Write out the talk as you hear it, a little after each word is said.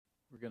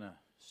We're going to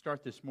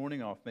start this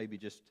morning off maybe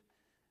just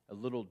a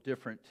little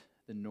different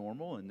than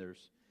normal, and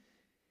there's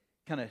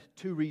kind of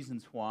two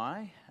reasons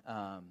why.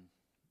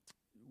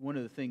 One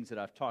of the things that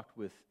I've talked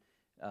with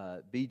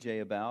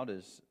BJ about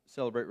as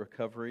Celebrate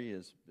Recovery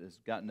has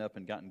gotten up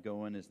and gotten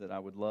going is that I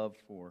would love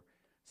for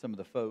some of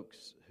the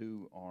folks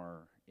who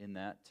are in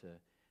that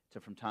to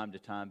from time to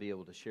time be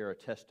able to share a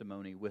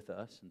testimony with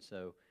us. And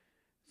so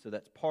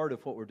that's part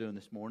of what we're doing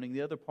this morning.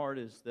 The other part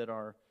is that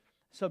our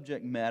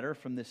subject matter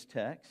from this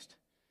text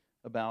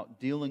about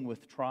dealing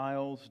with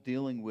trials,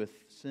 dealing with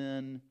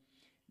sin,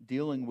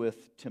 dealing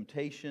with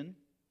temptation,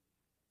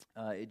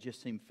 it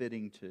just seemed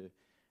fitting to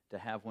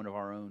have one of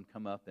our own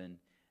come up and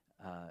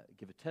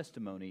give a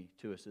testimony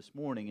to us this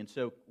morning. And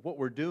so what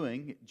we're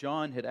doing,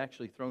 John had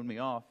actually thrown me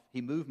off.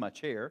 He moved my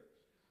chair.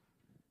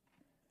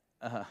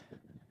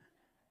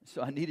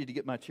 So I needed to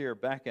get my chair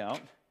back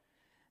out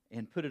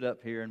and put it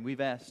up here. And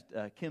we've asked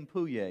Kim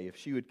Pouye if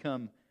she would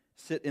come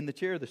sit in the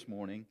chair this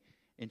morning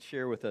and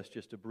share with us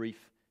just a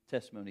brief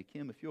testimony.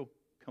 Kim, if you'll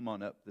come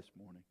on up this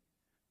morning.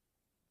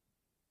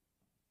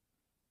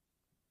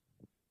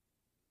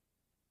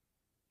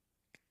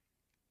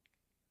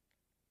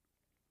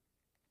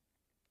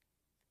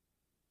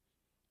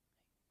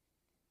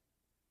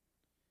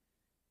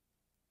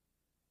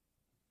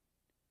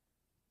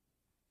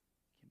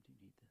 Kim, do you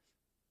need this?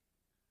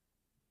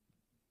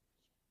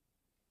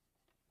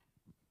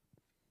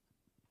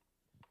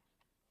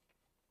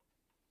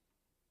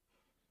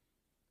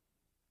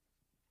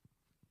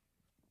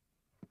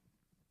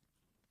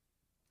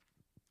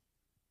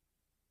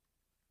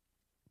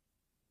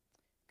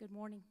 Good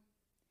morning.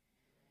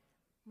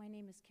 My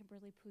name is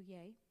Kimberly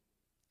Pouye.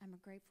 I'm a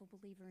grateful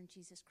believer in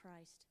Jesus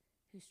Christ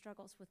who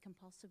struggles with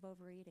compulsive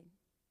overeating.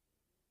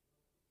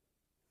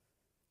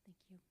 Thank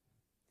you.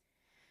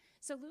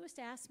 So Lewis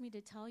asked me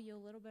to tell you a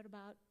little bit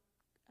about,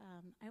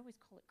 I always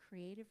call it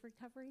creative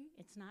recovery.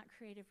 It's not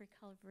creative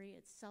recovery,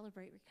 it's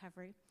celebrate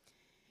recovery.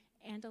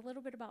 And a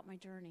little bit about my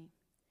journey.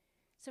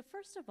 So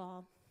first of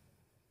all,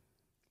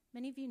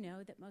 many of you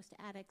know that most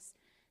addicts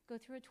go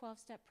through a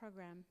 12-step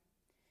program.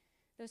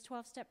 Those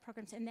 12-step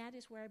programs, and that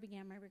is where I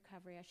began my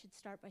recovery. I should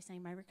start by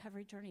saying my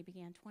recovery journey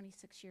began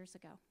 26 years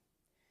ago.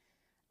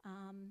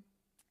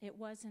 It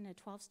was in a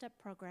 12-step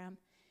program,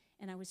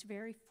 and I was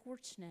very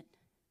fortunate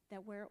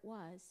that where it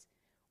was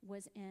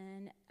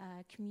in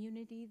a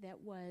community that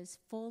was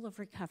full of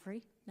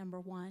recovery, number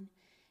one,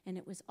 and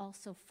it was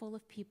also full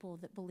of people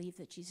that believed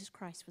that Jesus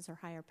Christ was our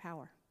higher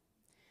power.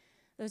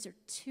 Those are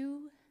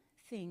two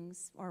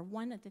things, or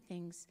one of the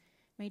things,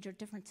 major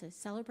differences.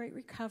 Celebrate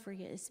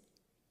Recovery is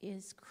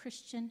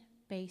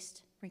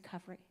Christian-based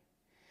recovery.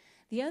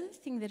 The other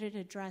thing that it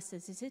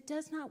addresses is it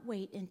does not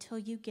wait until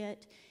you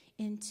get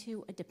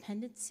into a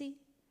dependency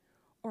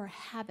or a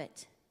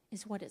habit,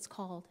 is what it's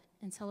called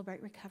in Celebrate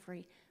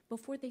Recovery,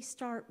 before they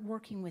start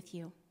working with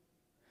you.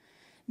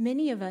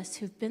 Many of us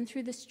who've been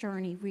through this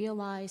journey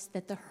realize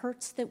that the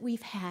hurts that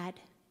we've had,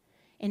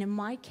 and in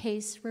my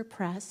case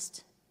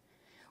repressed,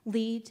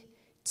 lead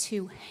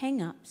to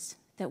hang-ups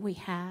that we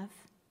have,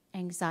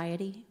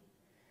 anxiety,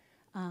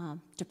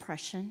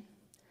 depression,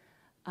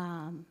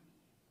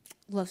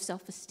 low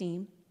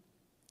self-esteem,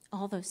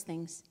 all those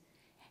things.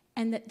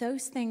 And that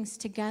those things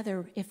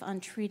together, if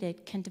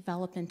untreated, can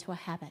develop into a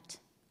habit,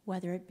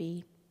 whether it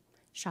be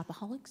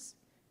shopaholics,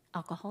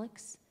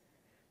 alcoholics,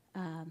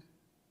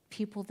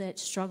 people that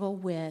struggle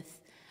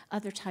with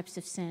other types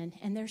of sin.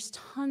 And there's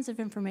tons of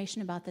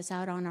information about this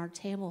out on our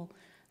table,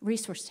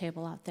 resource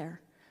table out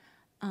there.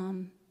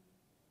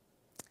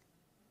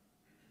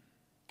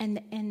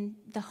 And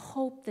the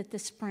hope that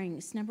this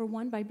brings, number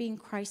one, by being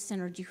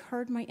Christ-centered. You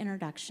heard my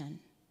introduction.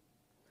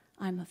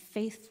 I'm a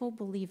faithful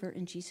believer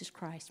in Jesus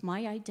Christ.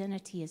 My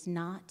identity is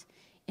not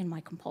in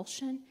my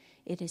compulsion.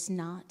 It is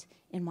not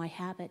in my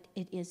habit.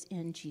 It is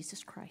in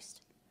Jesus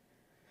Christ.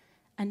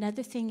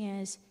 Another thing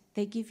is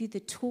they give you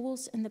the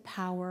tools and the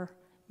power,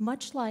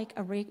 much like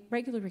a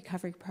regular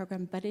recovery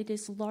program, but it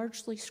is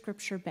largely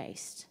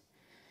Scripture-based.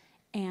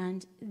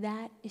 And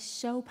that is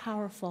so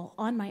powerful.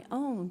 On my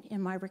own,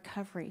 in my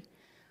recovery,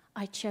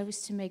 I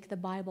chose to make the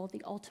Bible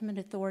the ultimate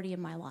authority in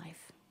my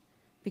life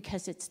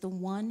because it's the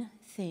one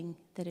thing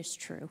that is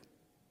true.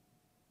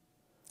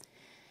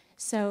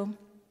 So,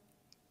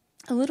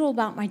 a little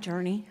about my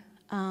journey.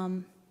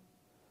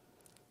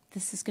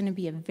 This is going to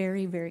be a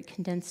very, very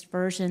condensed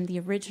version. The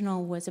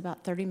original was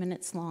about 30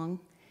 minutes long.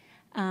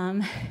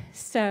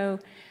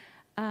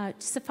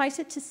 Suffice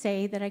it to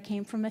say that I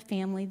came from a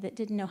family that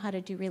didn't know how to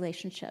do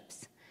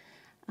relationships.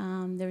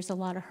 There's a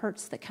lot of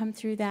hurts that come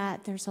through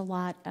that. There's a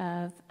lot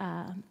of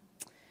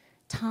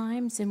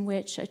times in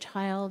which a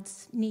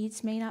child's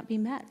needs may not be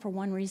met for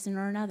one reason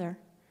or another.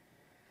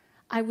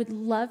 I would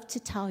love to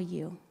tell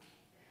you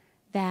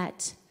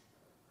that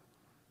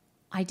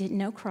I didn't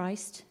know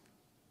Christ,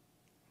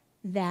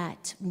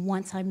 that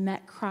once I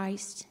met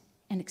Christ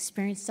and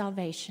experienced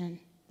salvation,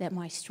 that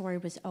my story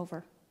was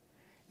over,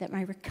 that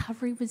my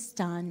recovery was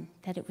done,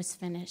 that it was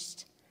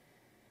finished.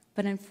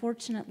 But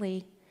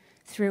unfortunately,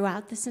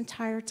 throughout this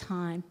entire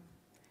time,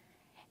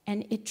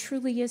 And it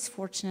truly is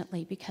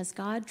fortunately because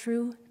God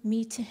drew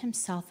me to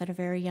himself at a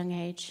very young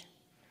age,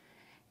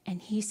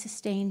 and he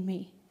sustained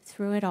me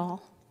through it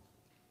all.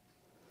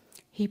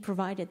 He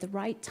provided the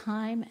right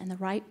time and the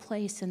right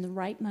place and the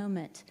right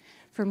moment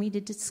for me to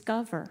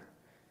discover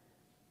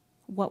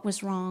what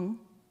was wrong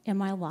in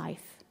my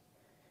life,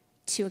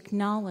 to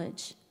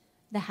acknowledge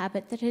the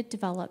habit that had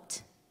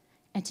developed,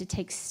 and to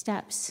take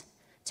steps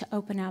to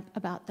open up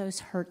about those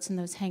hurts and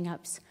those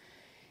hang-ups.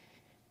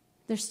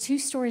 There's 2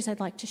 stories I'd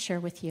like to share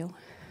with you,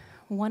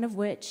 one of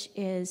which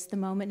is the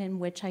moment in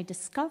which I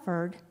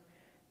discovered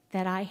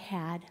that I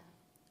had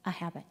a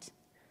habit,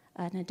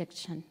 an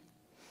addiction,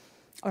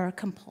 or a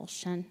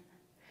compulsion.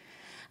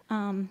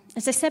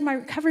 As I said, my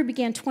recovery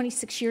began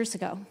 26 years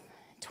ago.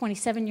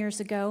 27 years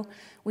ago,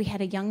 we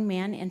had a young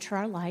man enter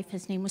our life.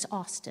 His name was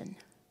Austin.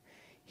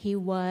 He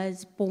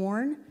was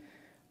born,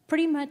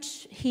 pretty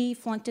much, he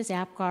flunked his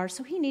APGAR,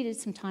 so he needed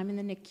some time in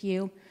the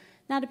NICU.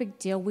 Not a big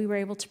deal. We were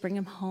able to bring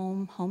him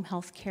home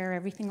health care,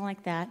 everything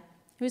like that.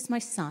 He was my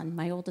son,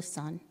 my oldest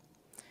son.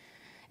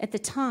 At the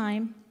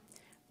time,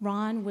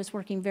 Ron was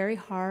working very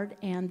hard,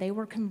 and they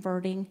were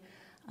converting,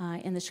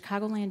 in the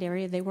Chicagoland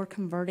area, they were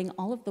converting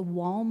all of the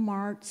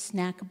Walmart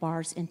snack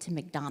bars into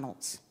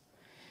McDonald's.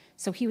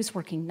 So he was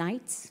working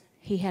nights.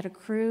 He had a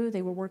crew.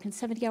 They were working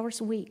 70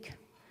 hours a week.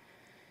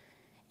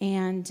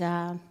 And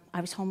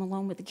I was home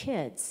alone with the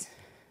kids.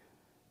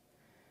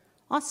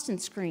 Austin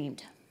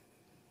screamed.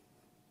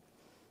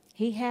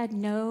 He had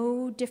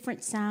no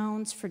different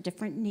sounds for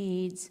different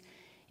needs.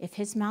 If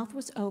his mouth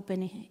was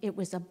open, it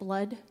was a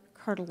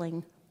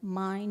blood-curdling,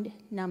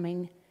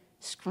 mind-numbing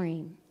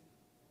scream.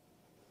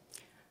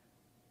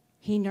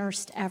 He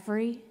nursed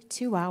every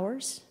 2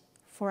 hours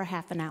for a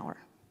half an hour.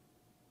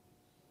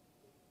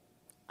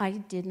 I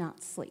did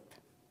not sleep.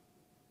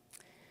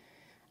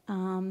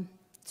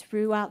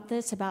 Throughout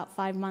this, about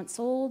 5 months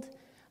old,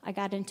 I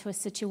got into a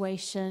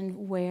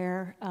situation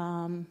where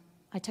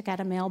I took out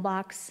a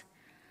mailbox.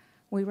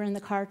 We were in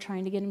the car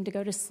trying to get him to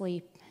go to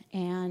sleep.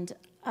 And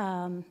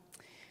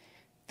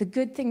the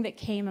good thing that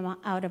came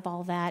out of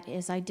all that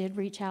is I did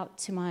reach out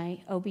to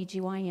my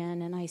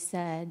OBGYN and I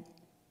said,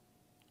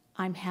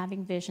 I'm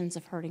having visions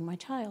of hurting my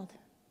child.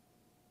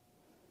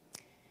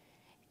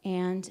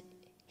 And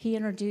he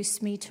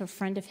introduced me to a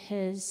friend of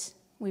his.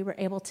 We were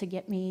able to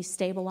get me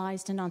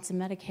stabilized and on some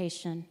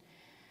medication.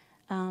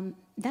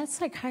 That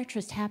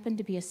psychiatrist happened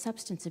to be a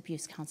substance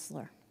abuse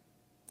counselor.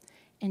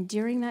 And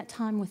during that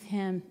time with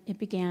him, it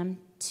began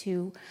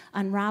to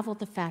unravel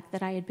the fact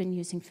that I had been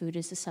using food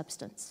as a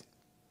substance.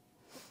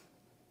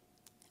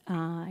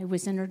 I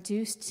was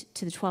introduced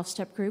to the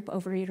 12-step group,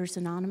 Overeaters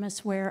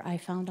Anonymous, where I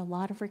found a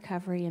lot of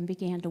recovery and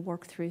began to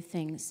work through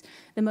things.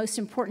 The most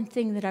important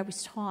thing that I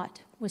was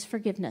taught was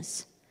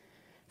forgiveness.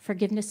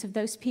 Forgiveness of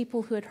those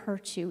people who had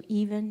hurt you,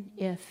 even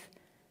if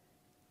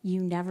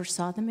you never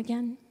saw them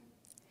again,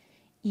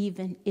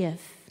 even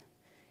if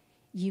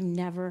you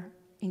never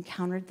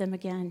encountered them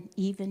again,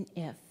 even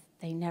if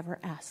they never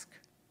asked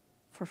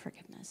for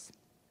forgiveness.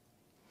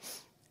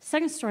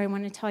 Second story I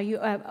want to tell you,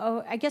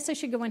 I guess I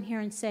should go in here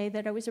and say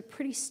that I was a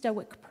pretty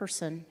stoic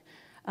person,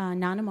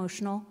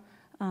 non-emotional.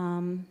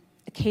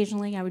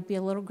 Occasionally I would be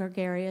a little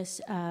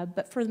gregarious,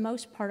 but for the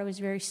most part I was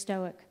very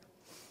stoic.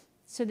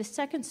 So the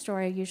second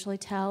story I usually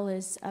tell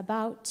is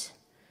about,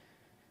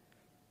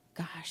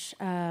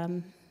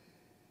 10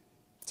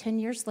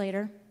 years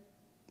later,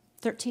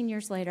 13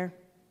 years later,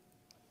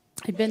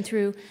 I'd been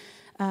through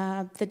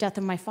the death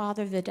of my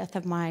father, the death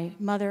of my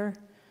mother,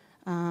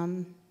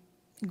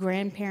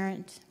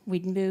 grandparent.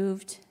 We'd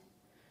moved.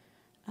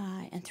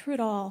 And through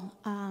it all,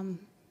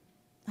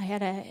 I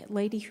had a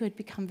lady who had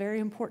become very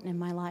important in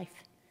my life.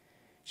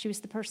 She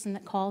was the person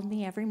that called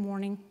me every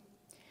morning.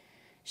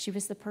 She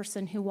was the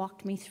person who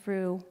walked me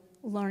through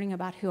learning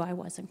about who I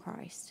was in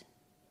Christ.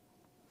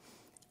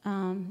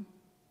 And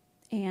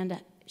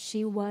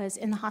she was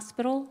in the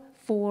hospital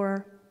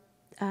for,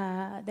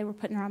 they were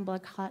putting her on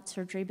blood clot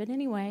surgery. But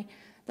anyway,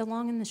 the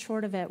long and the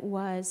short of it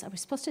was I was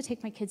supposed to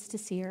take my kids to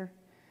see her.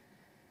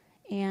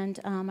 And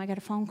I got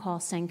a phone call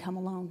saying, come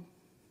alone.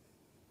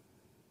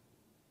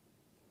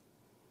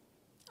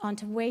 On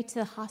the way to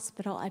the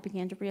hospital, I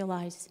began to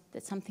realize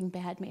that something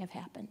bad may have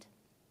happened.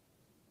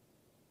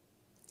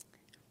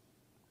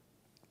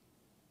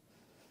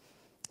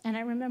 And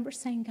I remember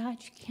saying, God,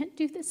 you can't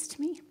do this to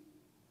me.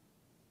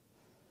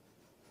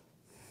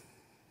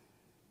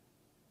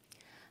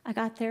 I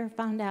got there,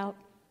 found out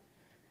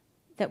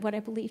that what I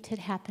believed had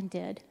happened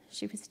did.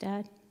 She was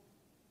dead.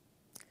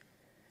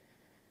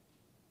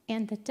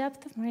 And the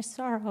depth of my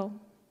sorrow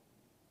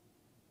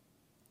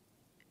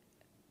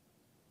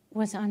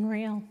was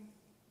unreal.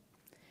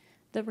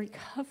 The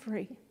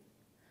recovery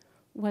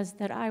was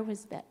that I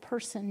was that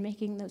person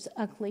making those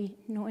ugly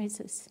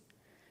noises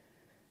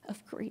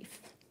of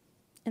grief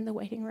in the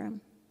waiting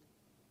room.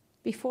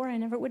 Before, I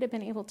never would have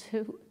been able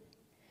to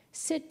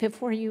sit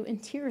before you in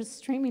tears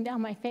streaming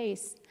down my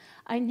face.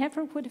 I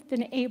never would have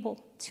been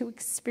able to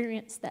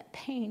experience that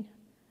pain.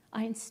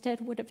 I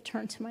instead would have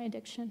turned to my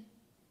addiction.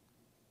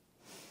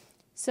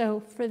 So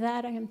for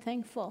that, I am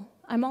thankful.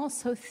 I'm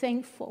also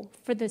thankful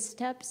for the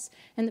steps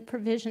and the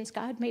provisions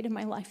God made in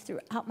my life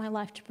throughout my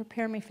life to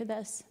prepare me for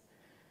this.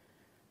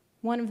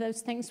 One of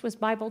those things was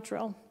Bible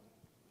drill.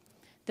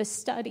 The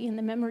study and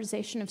the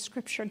memorization of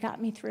Scripture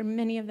got me through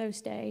many of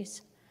those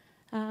days.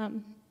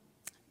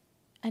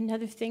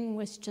 Another thing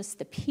was just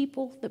the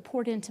people that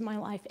poured into my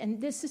life. And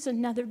this is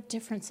another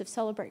difference of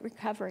Celebrate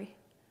Recovery.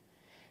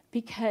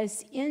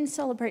 Because in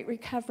Celebrate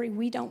Recovery,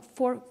 we don't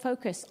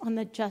focus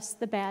on just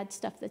the bad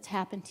stuff that's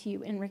happened to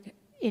you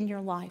in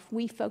your life.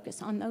 We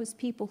focus on those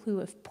people who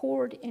have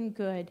poured in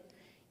good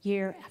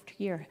year after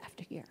year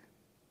after year.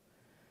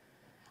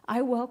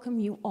 I welcome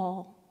you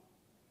all.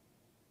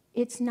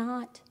 It's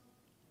not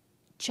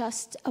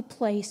just a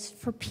place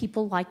for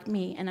people like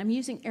me, and I'm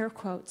using air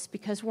quotes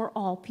because we're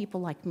all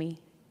people like me.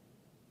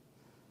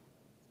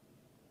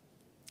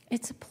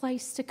 It's a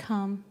place to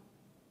come,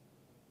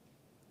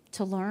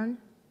 to learn,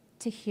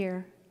 to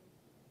hear,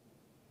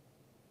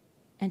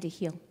 and to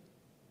heal.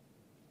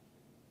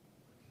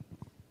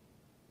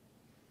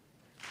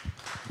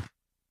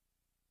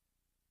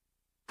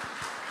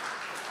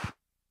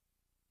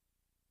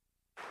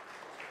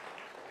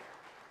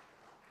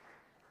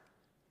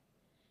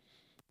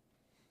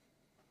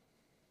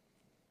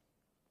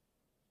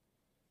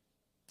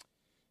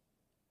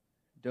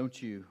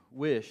 Don't you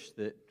wish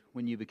that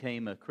when you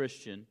became a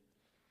Christian,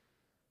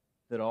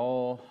 that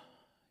all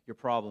your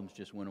problems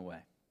just went away?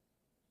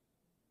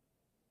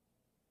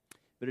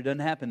 But it doesn't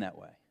happen that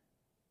way.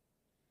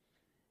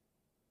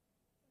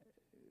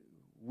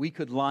 We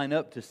could line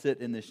up to sit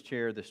in this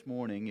chair this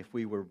morning if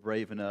we were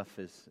brave enough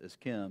as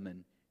Kim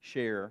and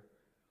share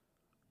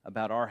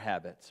about our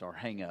habits, our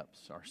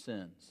hang-ups, our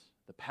sins,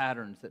 the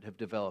patterns that have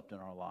developed in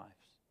our lives.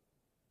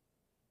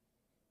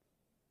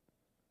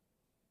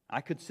 I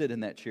could sit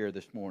in that chair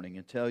this morning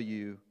and tell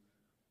you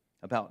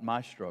about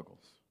my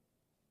struggles.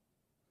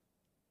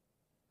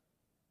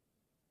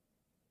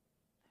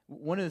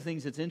 One of the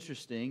things that's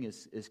interesting,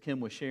 as Kim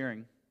was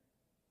sharing,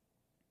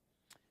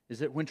 is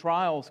that when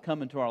trials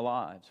come into our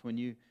lives, when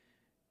you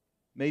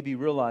maybe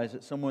realize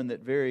that someone that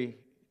very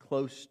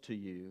close to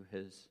you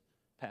has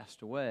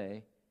passed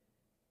away,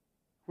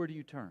 where do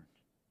you turn?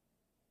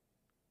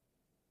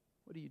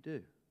 What do you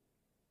do?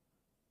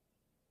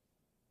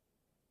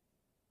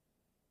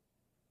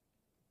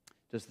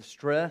 Does the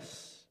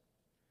stress,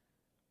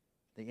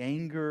 the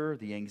anger,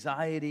 the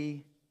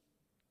anxiety,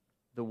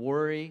 the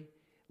worry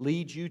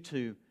lead you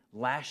to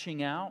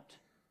lashing out?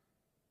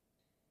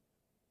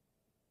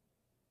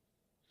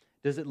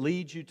 Does it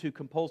lead you to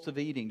compulsive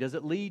eating? Does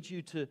it lead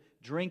you to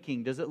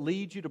drinking? Does it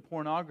lead you to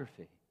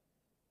pornography?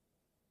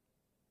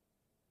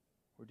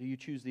 Or do you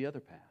choose the other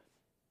path?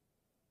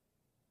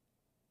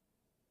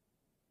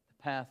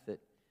 The path that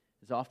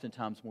is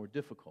oftentimes more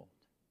difficult.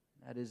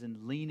 That is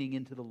in leaning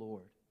into the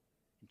Lord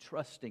and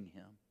trusting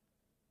Him.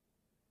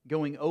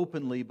 Going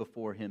openly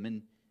before Him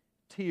in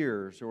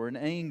tears or in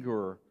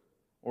anger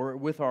or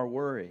with our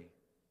worry.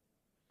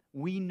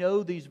 We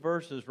know these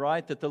verses,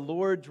 right? That the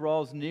Lord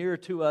draws near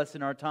to us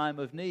in our time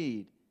of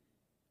need.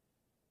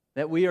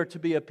 That we are to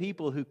be a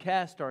people who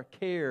cast our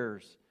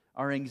cares,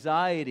 our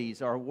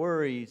anxieties, our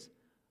worries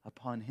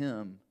upon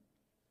Him.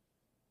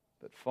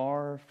 But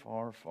far,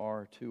 far,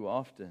 far too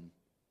often,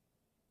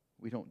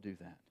 we don't do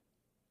that.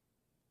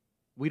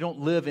 We don't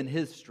live in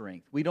His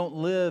strength. We don't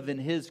live in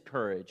His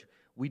courage.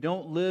 We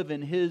don't live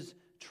in His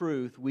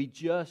truth. We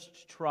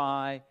just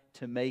try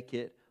to make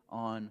it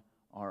on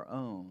our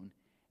own.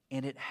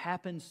 And it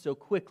happens so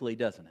quickly,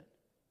 doesn't it?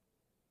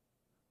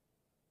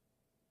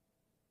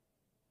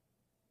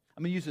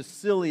 I'm going to use a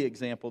silly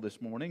example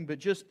this morning, but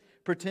just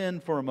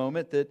pretend for a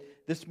moment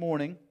that this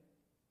morning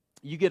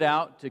you get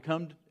out to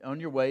come on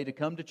your way to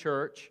come to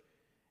church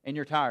and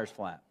your tire's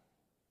flat.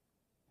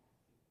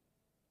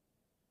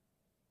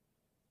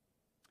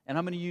 And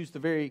I'm going to use the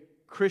very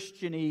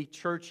Christian-y,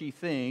 churchy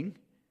thing,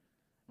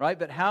 right?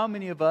 But how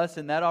many of us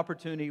in that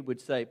opportunity would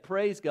say,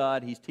 praise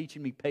God, He's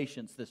teaching me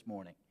patience this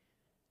morning?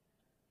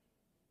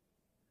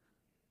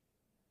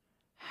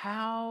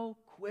 How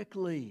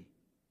quickly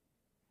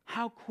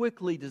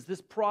does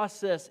this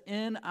process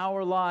in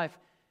our life,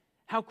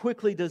 how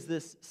quickly does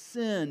this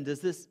sin,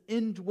 does this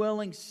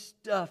indwelling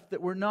stuff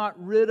that we're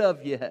not rid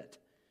of yet,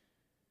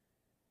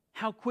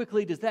 how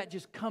quickly does that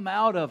just come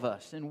out of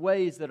us in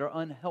ways that are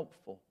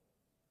unhelpful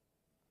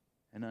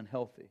and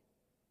unhealthy?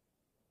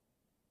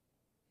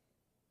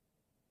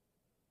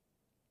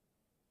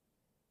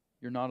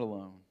 You're not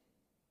alone.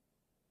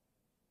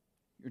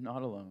 You're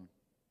not alone.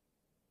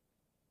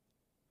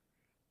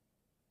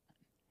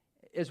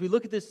 As we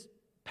look at this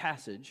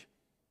passage,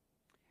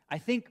 I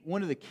think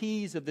one of the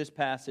keys of this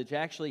passage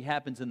actually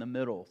happens in the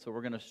middle, so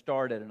we're going to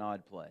start at an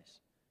odd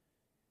place.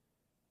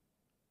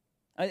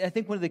 I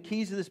think one of the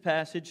keys of this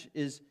passage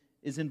is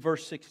in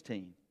verse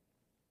 16.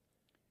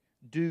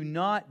 Do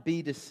not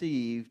be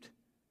deceived,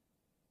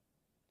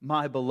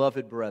 my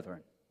beloved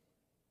brethren.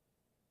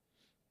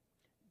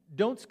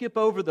 Don't skip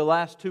over the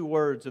last two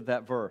words of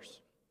that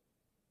verse.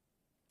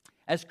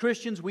 As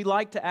Christians, we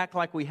like to act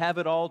like we have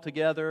it all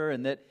together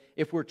and that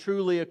if we're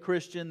truly a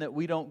Christian, that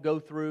we don't go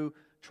through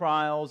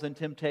trials and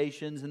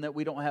temptations, and that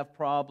we don't have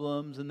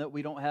problems, and that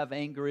we don't have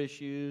anger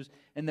issues,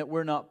 and that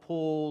we're not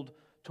pulled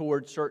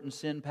towards certain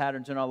sin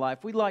patterns in our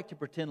life. We like to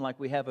pretend like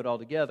we have it all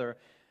together.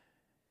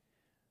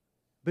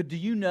 But do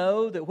you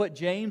know that what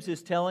James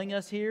is telling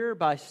us here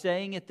by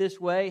saying it this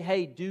way,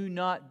 hey, do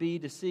not be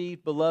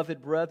deceived,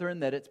 beloved brethren,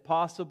 that it's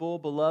possible,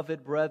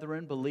 beloved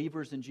brethren,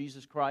 believers in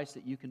Jesus Christ,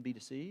 that you can be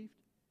deceived?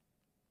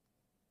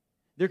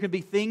 There can be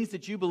things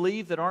that you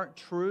believe that aren't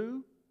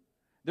true.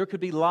 There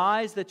could be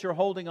lies that you're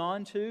holding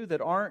on to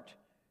that aren't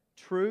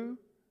true.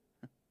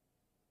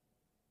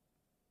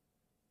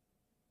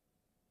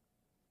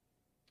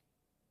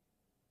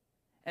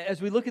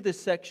 As we look at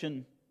this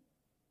section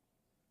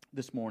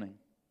this morning,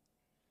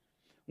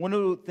 one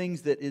of the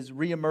things that is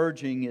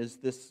reemerging is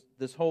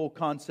this whole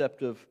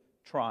concept of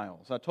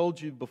trials. I told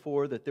you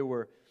before that there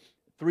were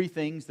three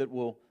things that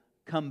will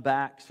come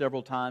back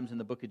several times in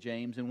the book of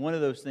James, and one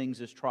of those things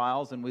is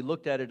trials, and we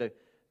looked at it a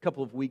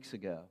couple of weeks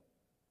ago.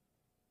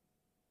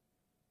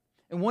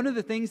 And one of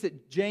the things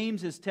that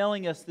James is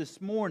telling us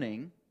this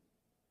morning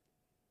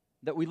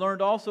that we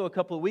learned also a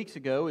couple of weeks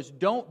ago is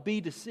don't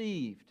be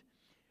deceived.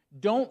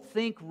 Don't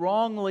think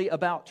wrongly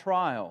about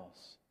trials.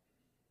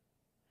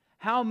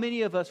 How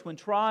many of us, when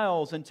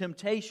trials and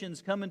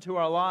temptations come into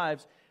our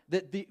lives,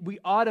 we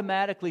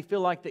automatically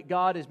feel like that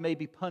God is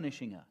maybe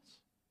punishing us,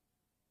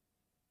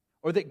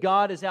 or that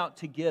God is out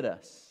to get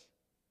us,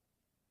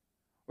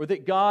 or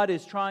that God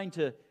is trying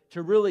to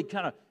really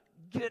kind of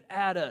get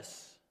at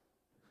us?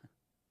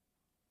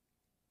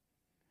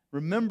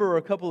 Remember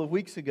a couple of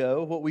weeks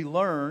ago what we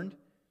learned.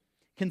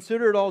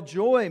 Consider it all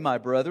joy, my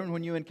brethren,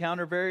 when you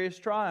encounter various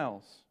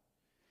trials,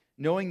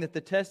 knowing that the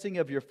testing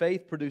of your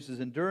faith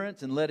produces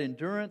endurance, and let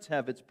endurance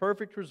have its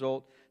perfect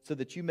result, so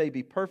that you may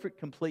be perfect,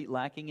 complete,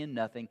 lacking in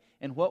nothing.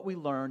 And what we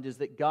learned is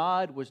that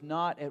God was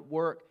not at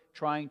work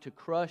trying to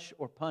crush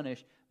or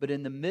punish, but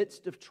in the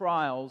midst of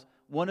trials,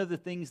 one of the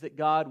things that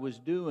God was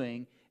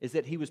doing is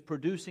that He was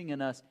producing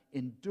in us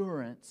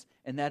endurance,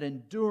 and that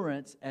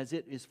endurance, as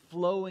it is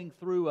flowing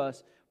through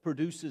us,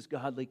 produces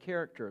godly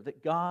character.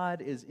 That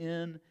God is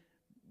in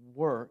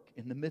work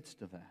in the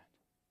midst of that.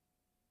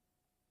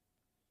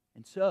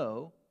 And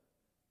so,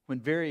 when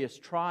various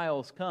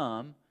trials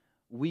come,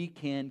 we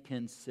can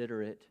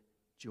consider it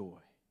joy.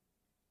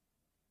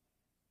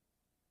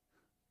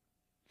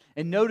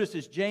 And notice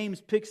as James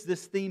picks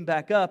this theme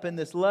back up in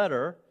this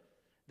letter,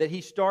 that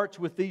he starts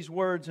with these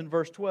words in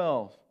verse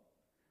 12.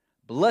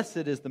 Blessed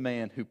is the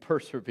man who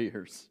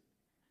perseveres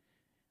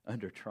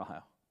under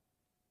trial.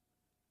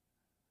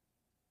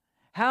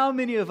 How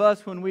many of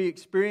us, when we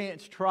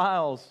experience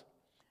trials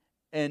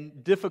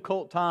and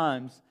difficult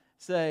times,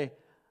 say,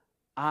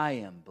 I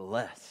am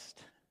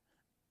blessed?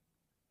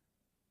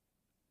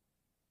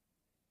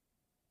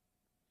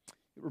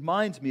 It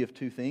reminds me of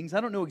two things.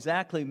 I don't know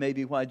exactly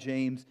maybe why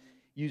James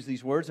used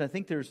these words. I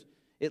think there's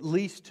at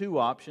least two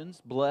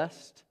options.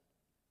 Blessed.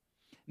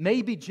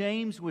 Maybe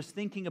James was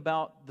thinking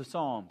about the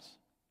Psalms.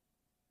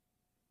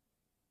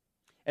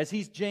 As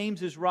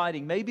James is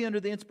writing, maybe under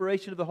the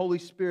inspiration of the Holy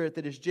Spirit,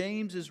 that as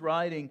James is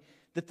writing,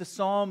 that the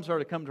Psalms are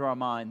to come to our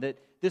mind. That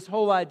this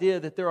whole idea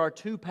that there are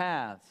two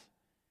paths.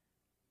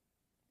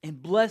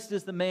 And blessed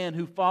is the man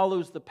who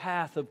follows the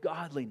path of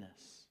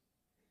godliness.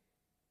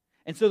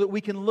 And so that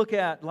we can look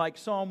at, like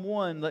Psalm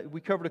 1, that we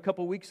covered a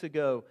couple weeks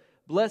ago,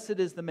 blessed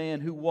is the man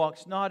who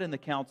walks not in the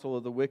counsel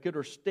of the wicked,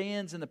 or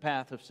stands in the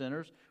path of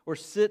sinners, or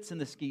sits in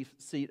the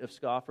seat of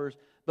scoffers,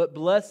 but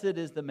blessed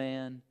is the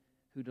man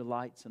who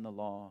delights in the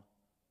law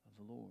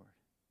of the Lord.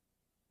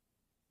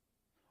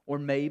 Or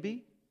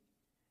maybe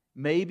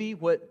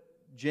what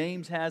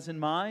James has in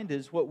mind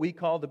is what we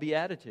call the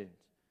Beatitudes.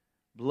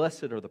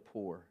 Blessed are the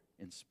poor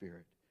in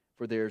spirit,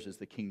 for theirs is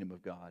the kingdom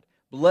of God.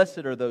 Blessed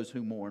are those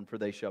who mourn, for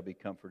they shall be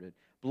comforted.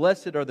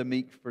 Blessed are the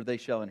meek, for they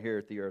shall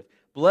inherit the earth.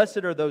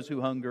 Blessed are those who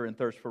hunger and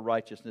thirst for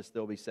righteousness,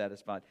 they'll be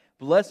satisfied.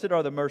 Blessed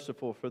are the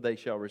merciful, for they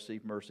shall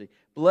receive mercy.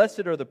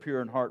 Blessed are the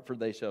pure in heart, for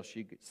they shall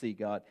see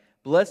God.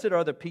 Blessed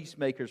are the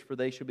peacemakers, for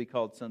they shall be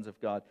called sons of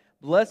God.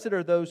 Blessed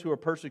are those who are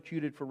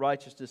persecuted for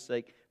righteousness'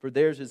 sake, for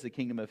theirs is the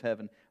kingdom of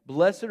heaven.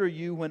 Blessed are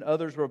you when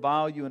others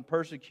revile you and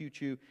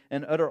persecute you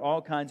and utter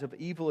all kinds of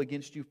evil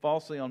against you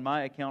falsely on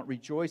my account.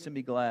 Rejoice and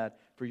be glad,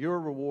 for your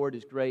reward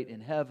is great in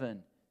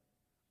heaven.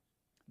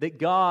 That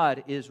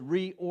God is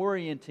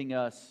reorienting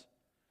us.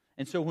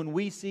 And so when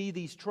we see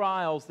these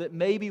trials, that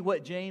maybe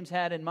what James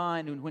had in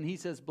mind, and when he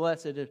says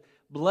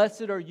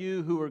blessed are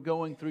you who are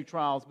going through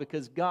trials,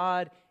 because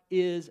God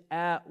is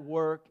at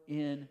work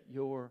in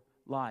your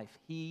life.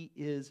 He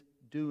is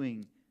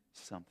doing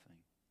something.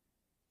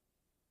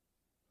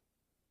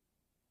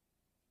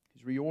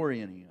 He's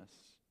reorienting us.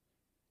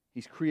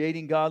 He's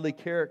creating godly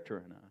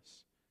character in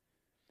us.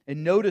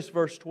 And notice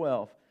verse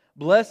 12.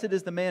 Blessed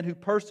is the man who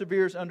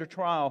perseveres under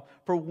trial,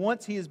 for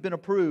once he has been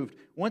approved,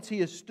 once he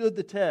has stood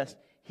the test,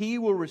 he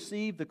will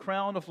receive the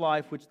crown of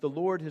life which the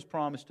Lord has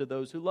promised to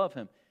those who love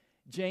Him.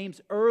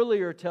 James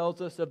earlier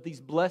tells us of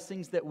these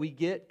blessings that we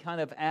get kind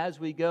of as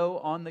we go,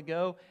 on the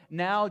go.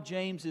 Now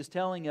James is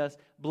telling us,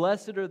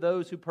 blessed are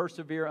those who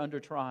persevere under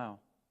trial,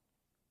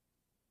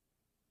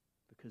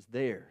 because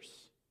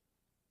theirs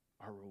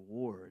are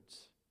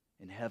rewards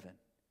in heaven.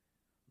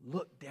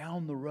 Look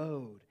down the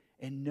road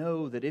and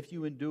know that if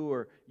you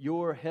endure,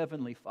 your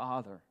heavenly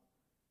Father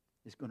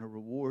is going to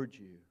reward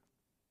you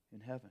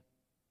in heaven.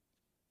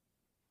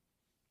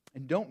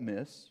 And don't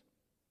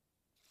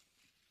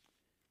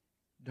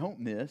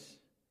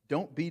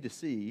be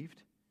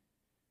deceived.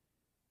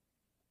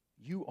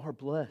 You are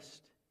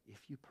blessed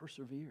if you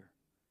persevere,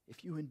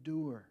 if you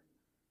endure.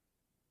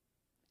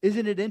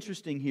 Isn't it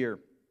interesting here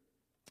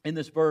in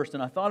this verse?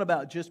 And I thought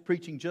about just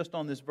preaching just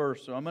on this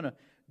verse, so I'm going to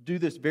do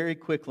this very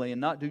quickly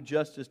and not do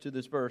justice to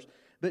this verse.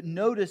 But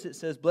notice it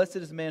says, blessed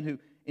is the man who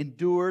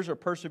endures or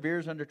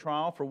perseveres under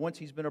trial, for once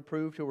he's been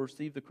approved, he'll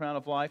receive the crown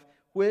of life,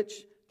 which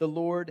the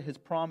Lord has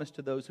promised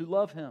to those who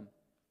love Him.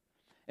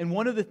 And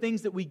one of the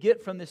things that we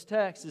get from this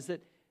text is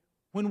that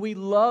when we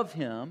love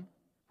Him,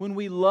 when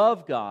we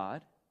love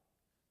God,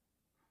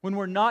 when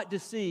we're not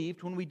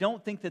deceived, when we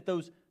don't think that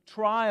those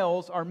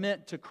trials are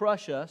meant to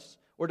crush us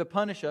or to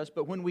punish us,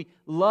 but when we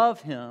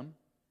love Him,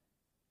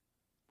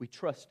 we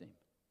trust Him.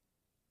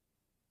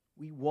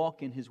 We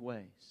walk in His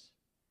ways.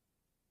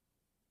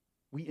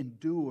 We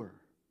endure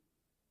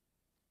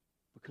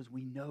because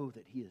we know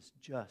that He is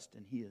just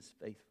and He is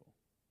faithful.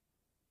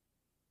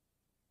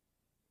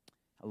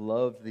 I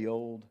love the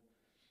old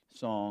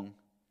song,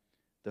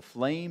 "The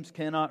flames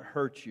cannot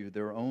hurt you,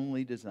 their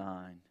only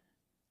design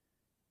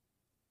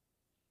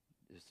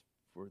is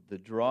for the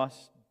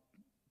dross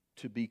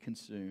to be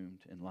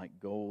consumed and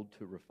like gold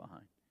to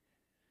refine."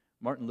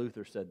 Martin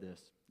Luther said this.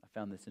 I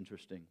found this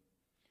interesting.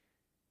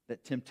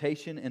 That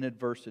temptation and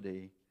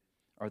adversity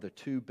are the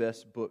two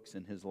best books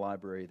in his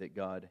library that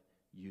God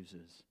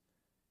uses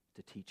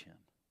to teach him.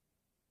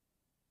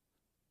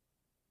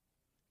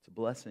 It's a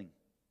blessing.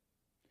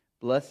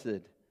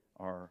 Blessed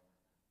are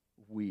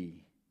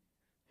we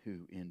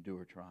who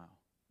endure trial.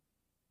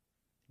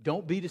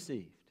 Don't be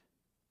deceived.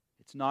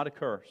 It's not a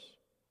curse.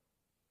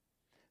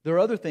 There are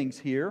other things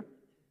here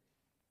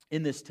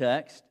in this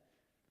text.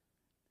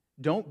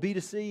 Don't be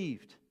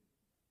deceived.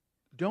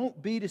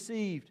 Don't be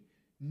deceived.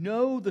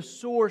 Know the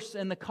source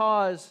and the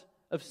cause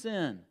of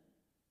sin.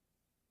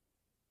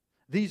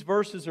 These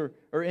verses are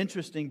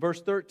interesting.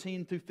 Verse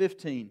 13 through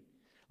 15.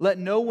 Let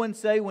no one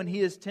say when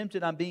he is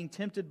tempted, I'm being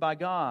tempted by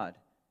God.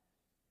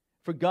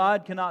 For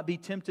God cannot be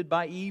tempted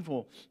by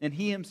evil, and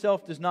He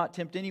Himself does not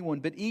tempt anyone.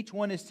 But each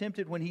one is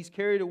tempted when he's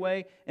carried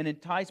away and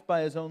enticed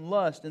by his own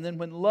lust. And then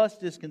when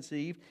lust is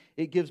conceived,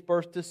 it gives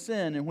birth to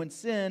sin. And when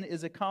sin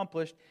is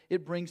accomplished,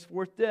 it brings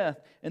forth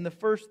death. And the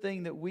first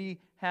thing that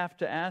we have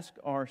to ask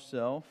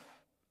ourselves,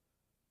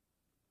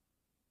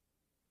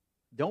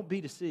 don't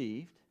be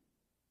deceived.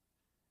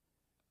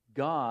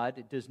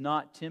 God does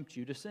not tempt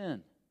you to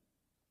sin.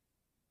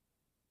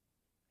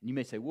 And you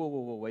may say, whoa,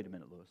 wait a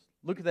minute, Lewis.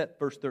 Look at that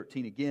verse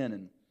 13 again,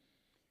 and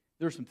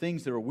there are some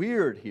things that are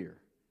weird here.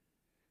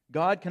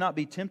 God cannot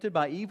be tempted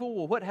by evil.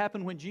 Well, what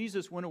happened when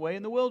Jesus went away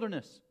in the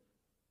wilderness?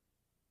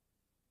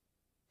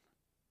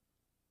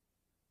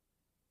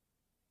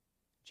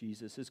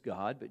 Jesus is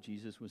God, but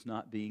Jesus was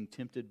not being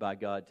tempted by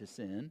God to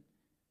sin.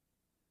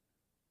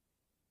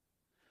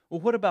 Well,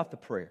 what about the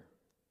prayer?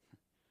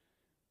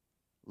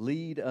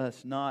 Lead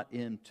us not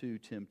into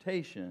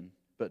temptation,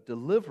 but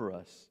deliver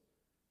us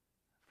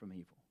from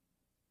evil.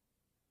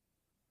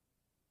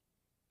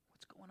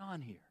 What's going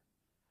on here?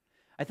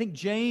 I think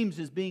James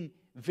is being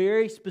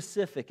very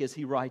specific as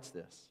he writes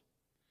this.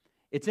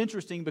 It's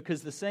interesting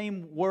because the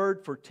same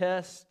word for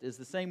test is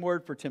the same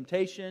word for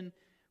temptation,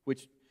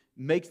 which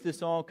makes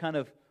this all kind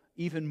of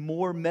even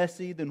more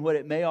messy than what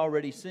it may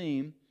already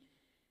seem.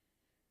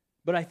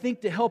 But I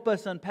think to help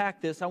us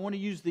unpack this, I want to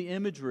use the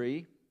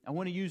imagery, I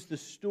want to use the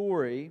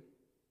story,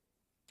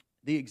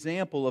 the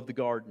example of the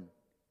garden.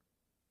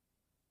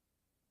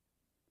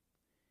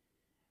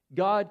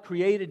 God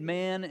created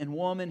man and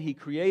woman. He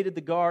created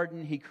the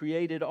garden. He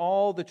created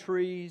all the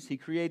trees. He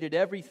created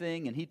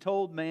everything. And He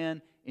told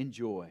man,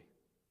 enjoy.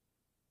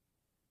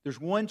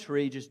 There's one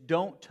tree, just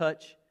don't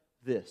touch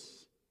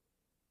this.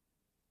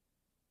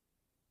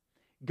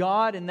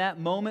 God in that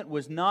moment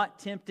was not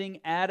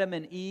tempting Adam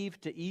and Eve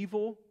to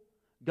evil.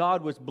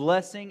 God was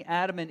blessing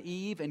Adam and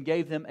Eve and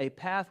gave them a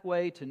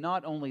pathway to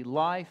not only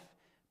life,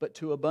 but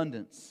to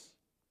abundance.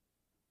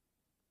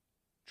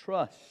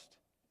 Trust,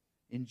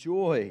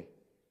 enjoy,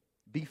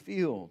 be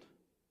filled.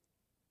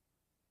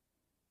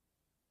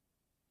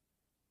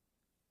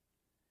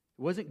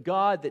 It wasn't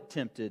God that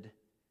tempted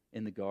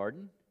in the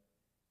garden.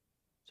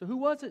 So who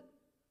was it?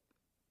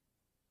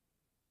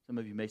 Some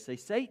of you may say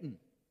Satan.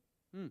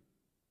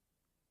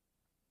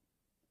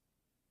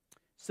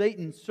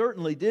 Satan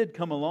certainly did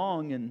come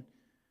along and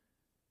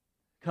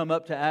come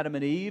up to Adam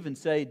and Eve and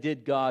say,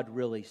 did God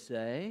really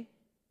say?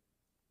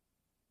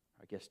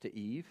 I guess to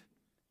Eve,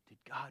 did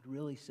God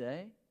really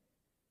say?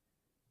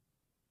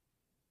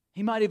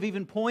 He might have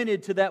even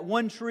pointed to that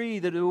one tree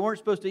that we weren't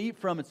supposed to eat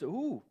from and said,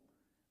 ooh,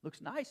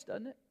 looks nice,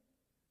 doesn't it?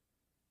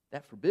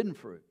 That forbidden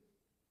fruit.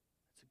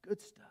 It's the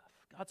good stuff.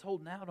 God's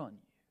holding out on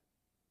you.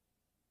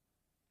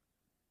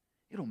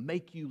 It'll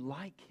make you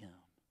like Him.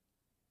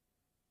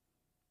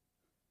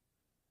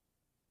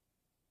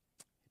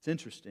 It's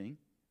interesting.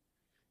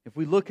 If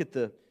we look at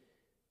the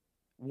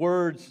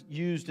words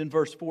used in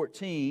verse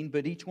 14,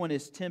 but each one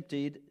is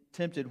tempted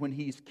when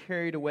he's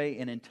carried away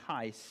and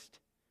enticed,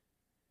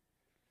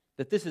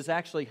 that this is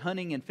actually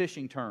hunting and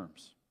fishing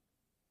terms.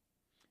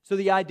 So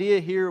the idea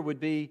here would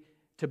be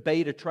to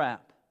bait a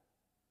trap,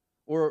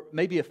 or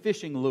maybe a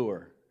fishing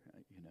lure.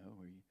 Where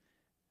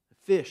the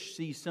fish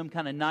sees some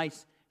kind of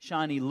nice,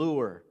 shiny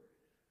lure.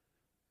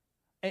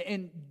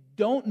 And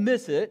don't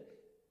miss it,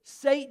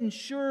 Satan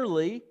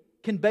surely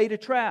can bait a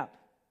trap.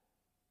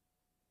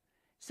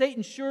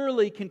 Satan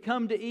surely can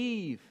come to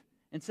Eve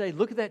and say,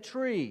 look at that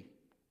tree.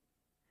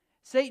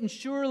 Satan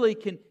surely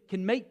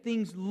can make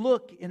things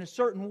look in a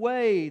certain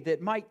way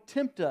that might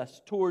tempt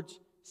us towards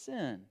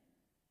sin.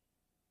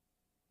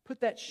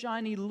 Put that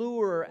shiny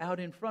lure out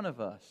in front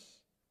of us.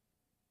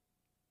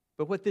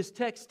 But what this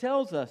text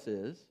tells us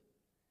is,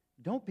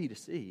 don't be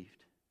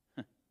deceived.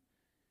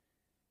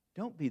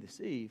 Don't be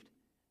deceived.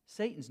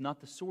 Satan's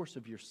not the source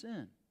of your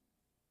sin.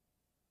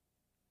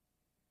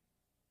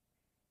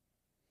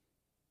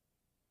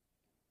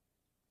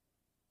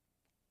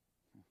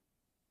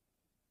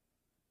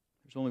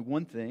 There's only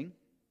one thing,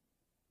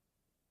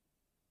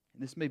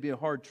 and this may be a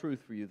hard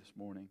truth for you this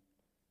morning,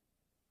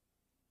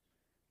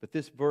 but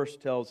this verse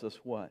tells us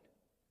what?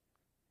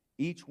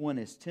 Each one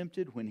is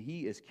tempted when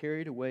he is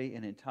carried away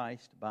and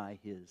enticed by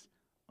his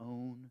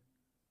own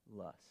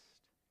lust.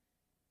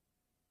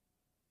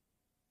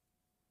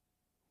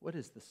 What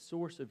is the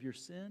source of your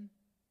sin?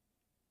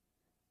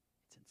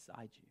 It's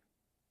inside you.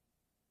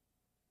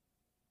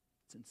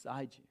 It's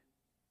inside you.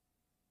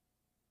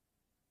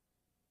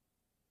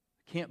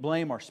 Can't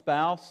blame our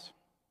spouse.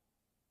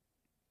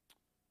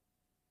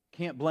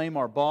 Can't blame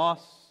our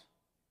boss.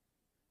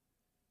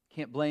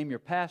 Can't blame your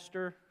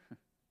pastor.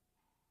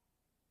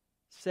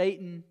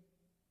 Satan.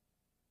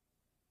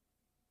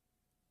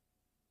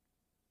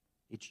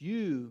 It's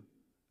you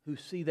who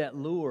see that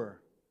lure.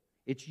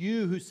 It's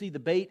you who see the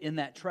bait in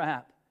that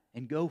trap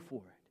and go for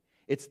it.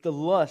 It's the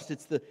lust.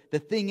 It's the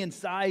thing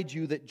inside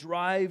you that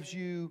drives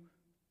you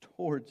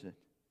towards it.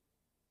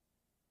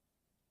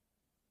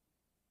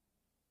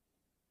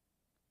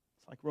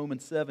 Like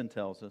Romans 7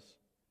 tells us,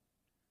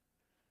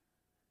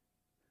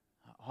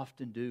 I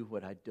often do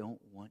what I don't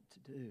want to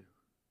do.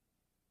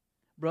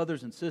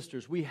 Brothers and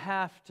sisters, we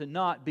have to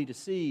not be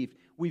deceived.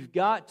 We've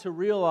got to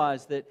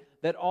realize that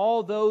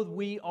although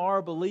we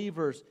are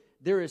believers,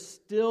 there is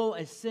still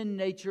a sin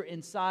nature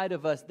inside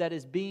of us that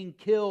is being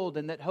killed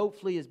and that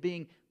hopefully is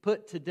being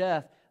put to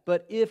death.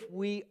 But if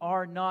we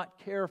are not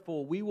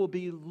careful, we will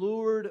be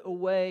lured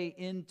away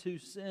into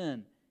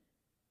sin.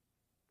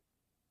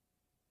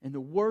 And the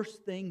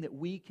worst thing that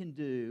we can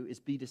do is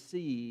be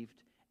deceived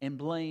and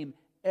blame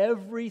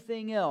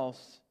everything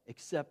else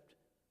except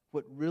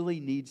what really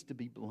needs to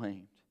be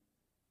blamed.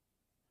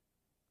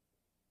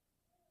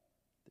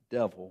 The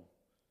devil,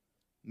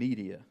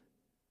 media,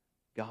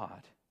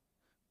 God.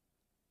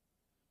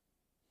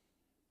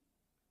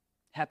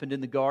 Happened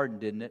in the garden,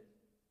 didn't it?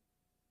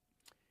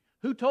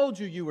 Who told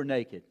you you were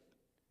naked?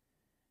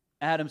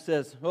 Adam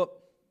says, "Oh,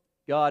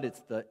 God,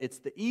 it's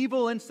the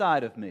evil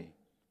inside of me.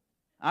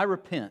 I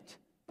repent."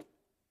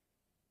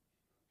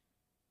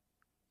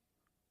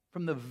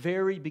 From the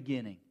very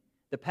beginning,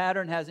 the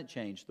pattern hasn't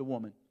changed. The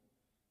woman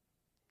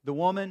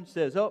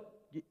says, "Oh,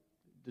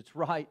 that's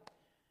right.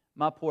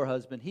 My poor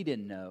husband, he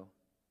didn't know.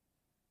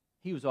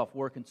 He was off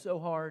working so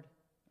hard,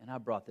 and I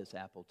brought this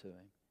apple to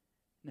him."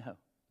 No,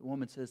 the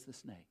woman says the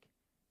snake.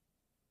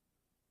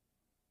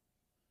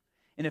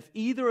 And if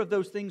either of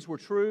those things were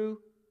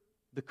true,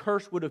 the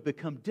curse would have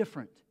become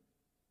different.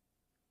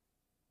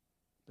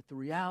 But the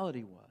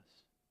reality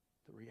was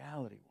that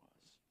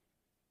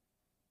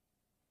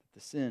the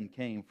sin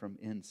came from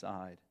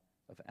inside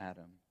of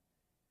Adam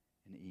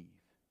and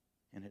Eve.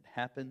 And it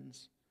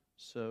happens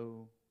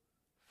so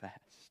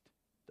fast,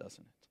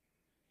 doesn't it?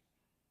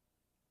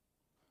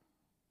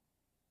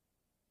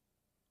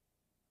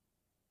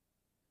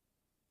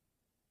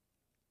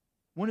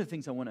 One of the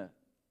things I want to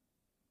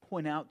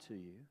point out to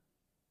you,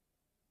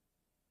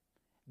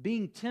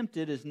 being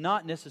tempted is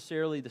not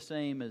necessarily the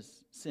same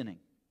as sinning.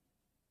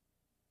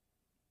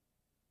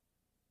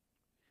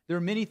 There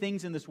are many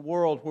things in this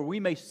world where we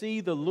may see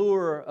the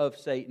lure of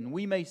Satan.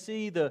 We may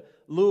see the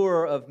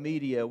lure of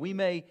media. We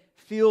may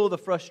feel the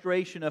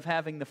frustration of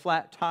having the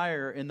flat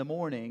tire in the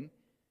morning.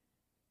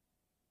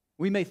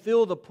 We may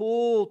feel the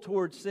pull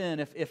towards sin.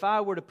 If I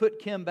were to put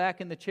Kim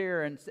back in the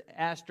chair and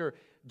asked her,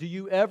 "Do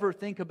you ever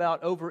think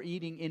about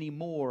overeating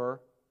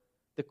anymore?"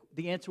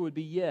 The answer would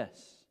be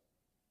yes.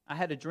 I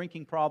had a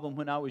drinking problem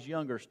when I was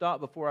younger. Stopped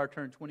before I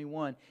turned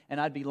 21.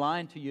 And I'd be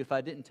lying to you if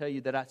I didn't tell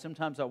you that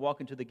sometimes I walk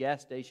into the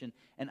gas station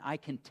and I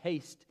can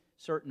taste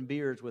certain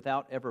beers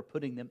without ever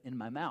putting them in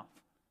my mouth.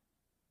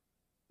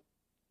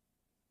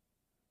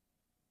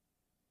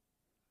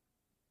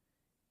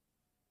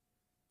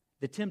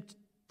 The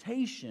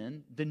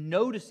temptation, the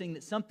noticing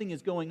that something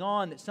is going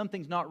on, that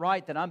something's not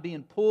right, that I'm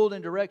being pulled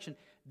in direction,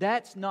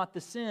 that's not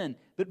the sin.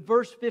 But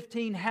verse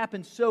 15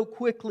 happens so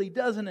quickly,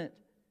 doesn't it?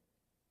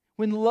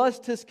 When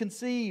lust has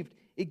conceived,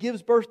 it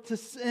gives birth to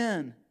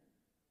sin.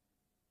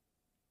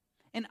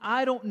 And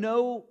I don't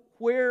know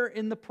where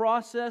in the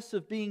process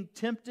of being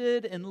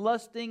tempted and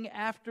lusting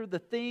after the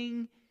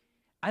thing,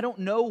 I don't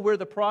know where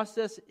the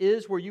process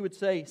is where you would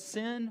say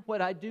sin.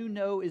 What I do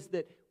know is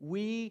that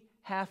we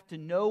have to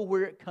know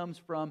where it comes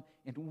from,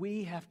 and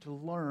we have to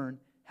learn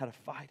how to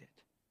fight it.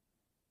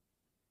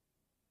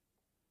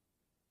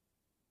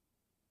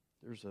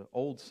 There's an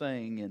old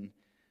saying in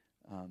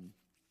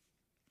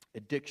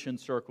addiction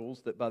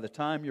circles that by the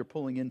time you're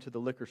pulling into the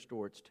liquor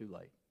store, it's too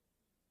late.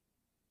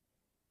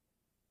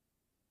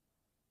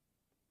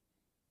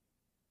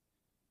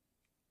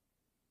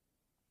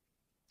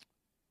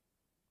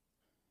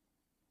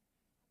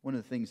 One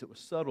of the things that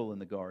was subtle in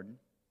the garden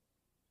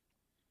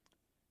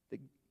that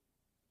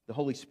the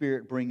Holy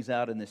Spirit brings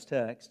out in this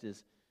text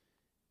is,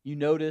 you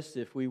notice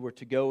if we were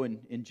to go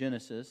in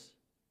Genesis,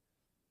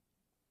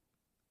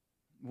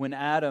 when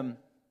Adam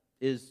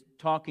is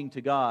talking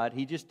to God,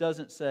 he just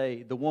doesn't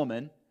say the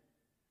woman.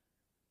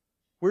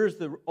 Where's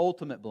the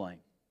ultimate blame?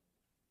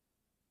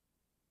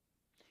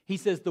 He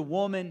says, the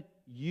woman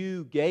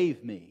you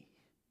gave me.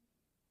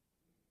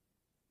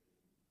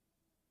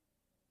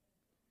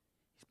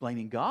 He's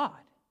blaming God.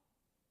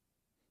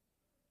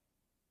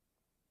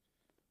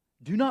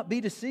 Do not be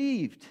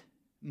deceived,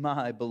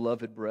 my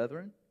beloved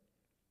brethren.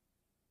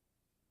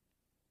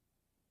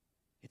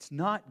 It's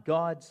not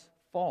God's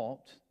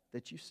fault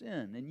that you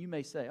sin. And you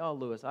may say, oh,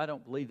 Lewis, I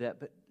don't believe that.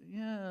 But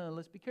yeah,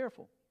 let's be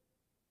careful.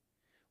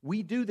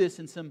 We do this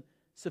in some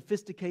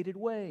sophisticated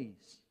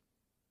ways.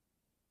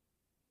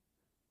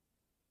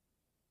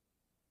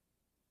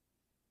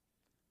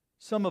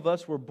 Some of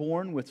us were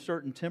born with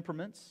certain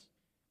temperaments.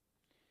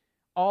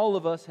 All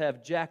of us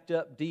have jacked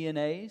up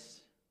DNAs.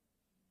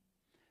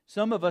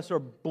 Some of us are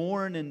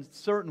born in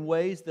certain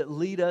ways that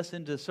lead us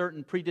into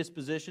certain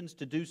predispositions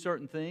to do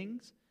certain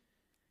things.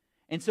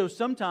 And so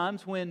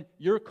sometimes when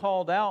you're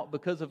called out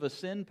because of a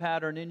sin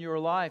pattern in your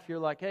life, you're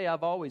like, hey,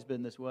 I've always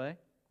been this way.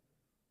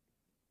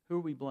 Who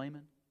are we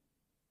blaming?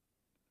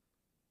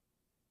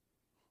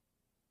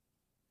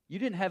 You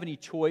didn't have any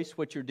choice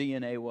what your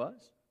DNA was.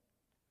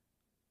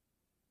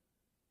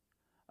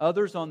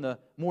 Others on the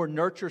more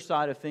nurture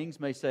side of things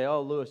may say,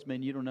 oh, Lewis,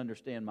 man, you don't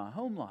understand my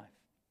home life.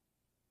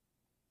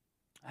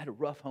 I had a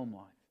rough home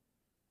life.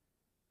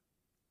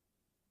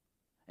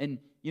 And,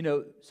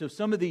 so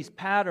some of these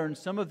patterns,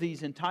 some of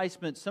these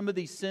enticements, some of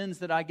these sins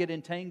that I get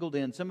entangled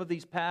in, some of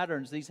these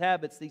patterns, these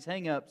habits, these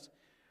hang-ups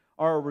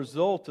are a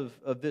result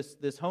of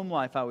this home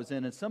life I was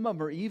in. And some of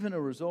them are even a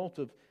result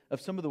of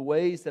some of the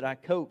ways that I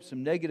cope,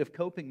 some negative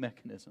coping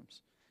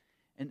mechanisms.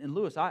 And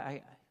Lewis,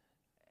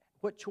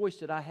 what choice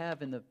did I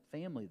have in the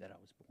family that I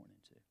was born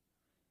into?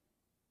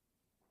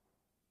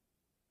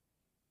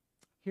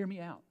 Hear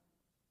me out.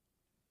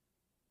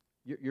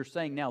 You're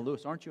saying now,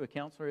 Lewis, aren't you a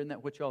counselor? Isn't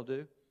that what y'all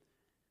do?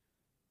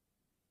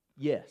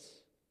 Yes.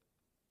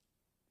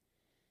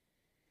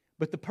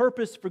 But the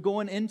purpose for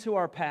going into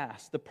our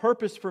past, the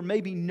purpose for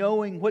maybe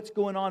knowing what's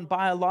going on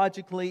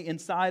biologically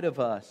inside of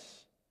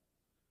us,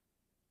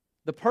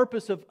 the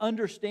purpose of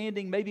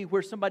understanding maybe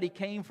where somebody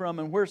came from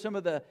and where some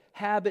of the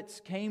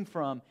habits came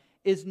from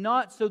is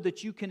not so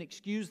that you can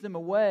excuse them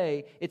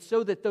away. It's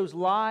so that those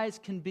lies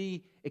can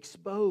be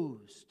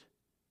exposed.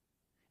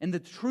 And the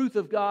truth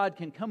of God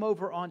can come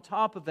over on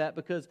top of that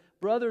because,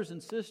 brothers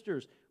and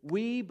sisters,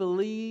 we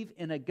believe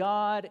in a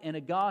God and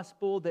a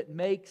gospel that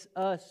makes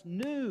us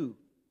new.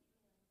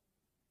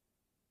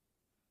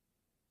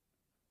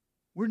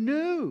 We're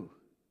new.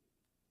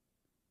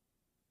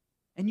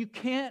 And you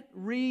can't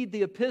read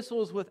the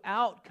epistles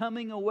without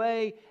coming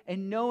away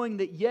and knowing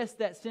that, yes,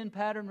 that sin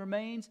pattern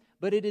remains,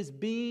 but it is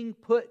being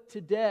put to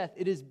death.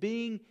 It is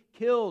being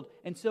killed.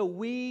 And so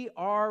we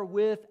are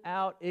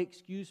without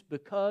excuse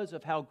because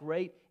of how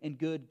great and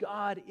good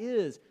God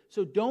is.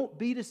 So don't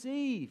be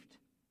deceived.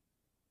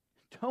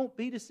 Don't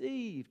be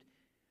deceived.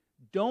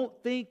 Don't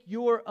think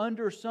you're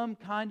under some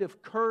kind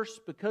of curse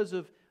because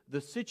of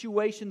the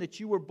situation that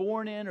you were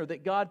born in or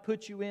that God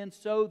put you in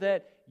so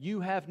that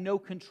you have no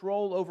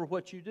control over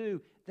what you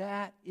do.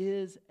 That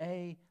is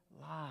a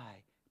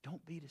lie.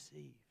 Don't be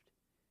deceived.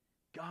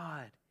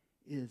 God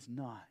is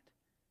not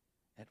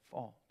at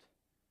fault.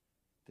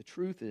 The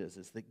truth is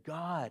that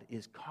God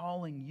is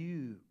calling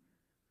you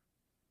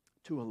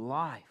to a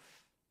life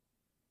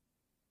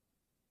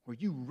where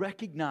you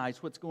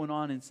recognize what's going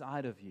on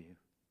inside of you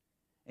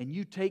and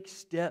you take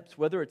steps,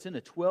 whether it's in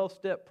a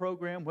 12-step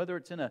program, whether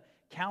it's in a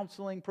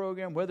counseling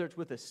program, whether it's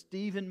with a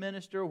Stephen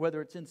minister,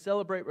 whether it's in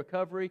Celebrate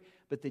Recovery,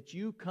 but that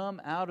you come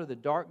out of the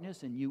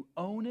darkness and you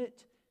own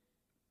it,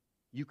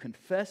 you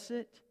confess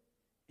it,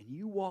 and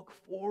you walk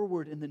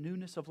forward in the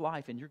newness of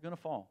life, and you're going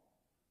to fall.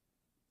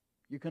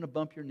 You're going to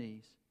bump your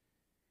knees.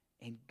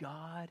 And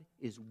God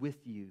is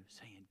with you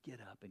saying, get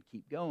up and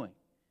keep going.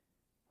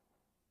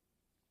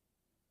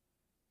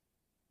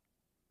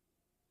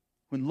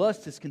 When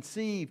lust is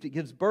conceived, it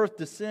gives birth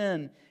to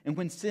sin. And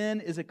when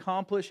sin is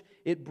accomplished,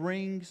 it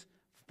brings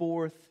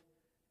forth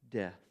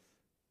death.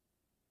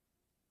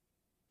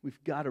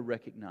 We've got to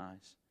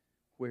recognize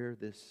where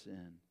this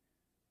sin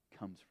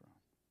comes from.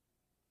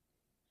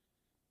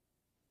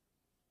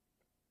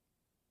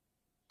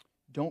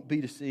 Don't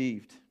be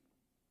deceived,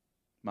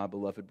 my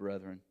beloved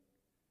brethren.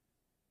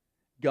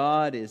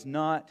 God is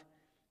not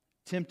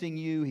tempting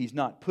you. He's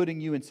not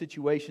putting you in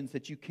situations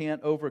that you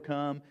can't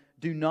overcome.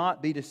 Do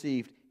not be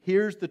deceived.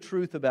 Here's the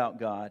truth about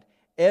God.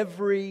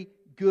 Every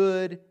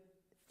good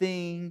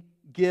thing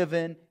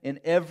given and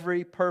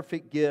every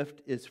perfect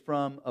gift is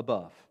from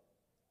above.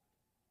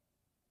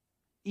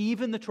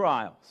 Even the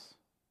trials.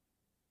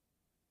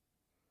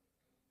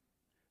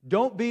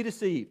 Don't be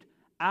deceived.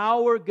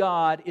 Our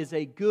God is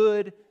a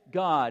good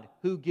God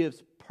who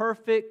gives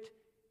perfect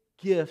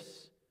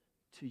gifts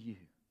to you.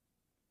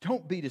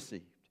 Don't be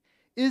deceived.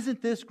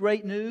 Isn't this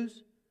great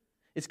news?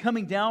 It's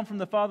coming down from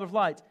the Father of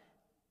lights.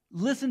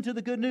 Listen to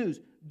the good news.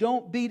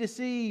 Don't be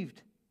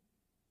deceived.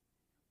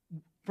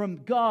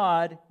 From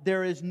God,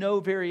 there is no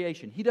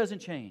variation. He doesn't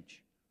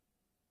change.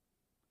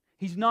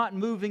 He's not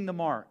moving the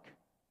mark.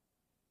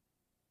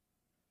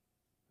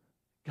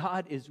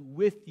 God is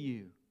with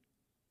you.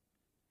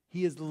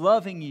 He is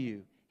loving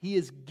you. He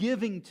is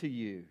giving to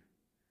you.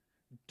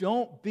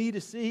 Don't be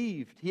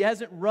deceived. He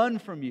hasn't run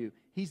from you.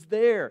 He's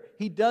there.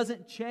 He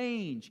doesn't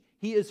change.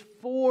 He is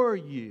for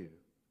you.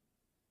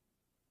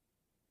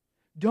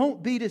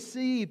 Don't be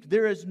deceived.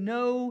 There is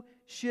no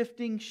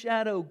shifting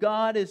shadow.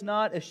 God is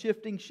not a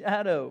shifting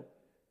shadow.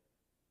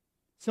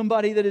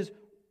 Somebody that is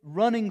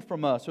running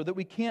from us or that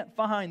we can't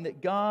find,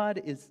 that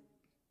God is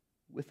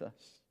with us.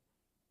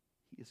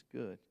 He is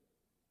good.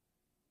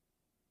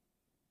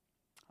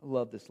 I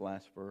love this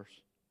last verse.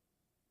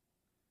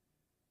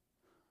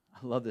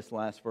 I love this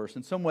last verse.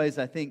 In some ways,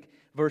 I think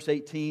verse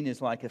 18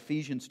 is like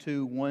Ephesians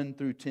 2, 1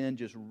 through 10,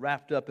 just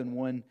wrapped up in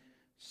one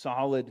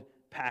solid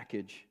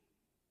package.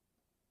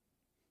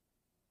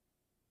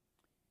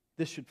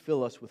 This should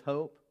fill us with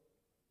hope.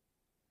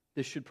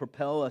 This should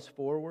propel us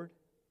forward.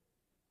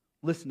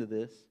 Listen to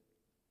this.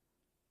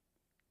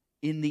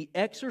 In the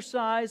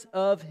exercise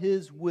of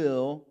His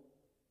will,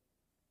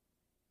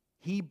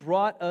 He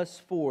brought us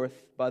forth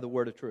by the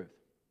word of truth.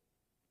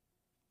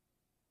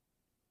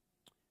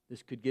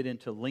 This could get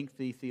into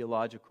lengthy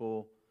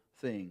theological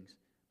things.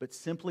 But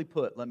simply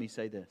put, let me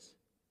say this.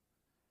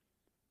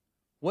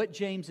 What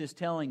James is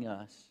telling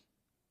us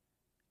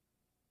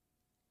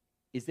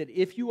is that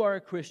if you are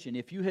a Christian,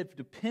 if you have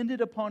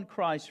depended upon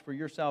Christ for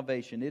your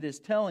salvation, it is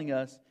telling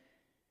us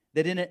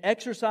that in an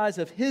exercise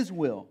of His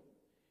will,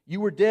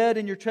 you were dead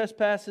in your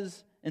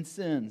trespasses and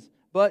sins,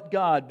 but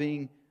God,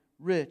 being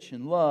rich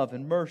in love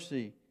and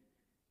mercy,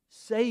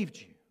 saved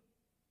you.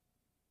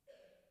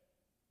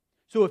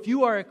 So if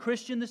you are a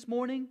Christian this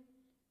morning,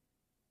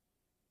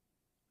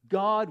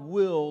 God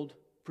willed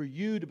for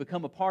you to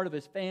become a part of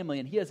His family,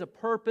 and He has a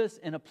purpose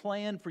and a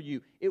plan for you.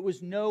 It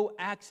was no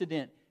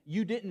accident.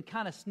 You didn't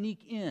kind of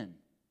sneak in.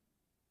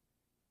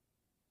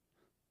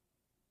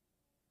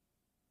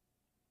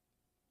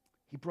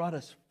 He brought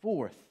us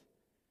forth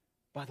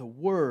by the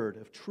word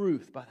of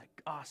truth, by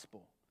the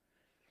gospel,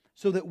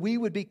 so that we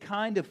would be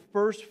kind of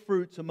first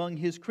fruits among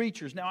His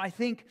creatures. Now, I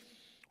think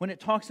when it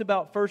talks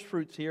about first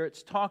fruits here,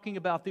 it's talking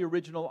about the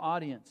original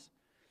audience,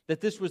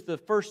 that this was the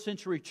first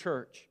century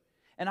church.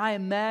 And I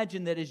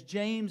imagine that as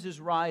James is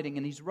writing,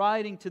 and he's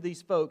writing to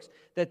these folks,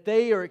 that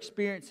they are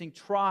experiencing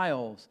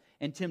trials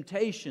and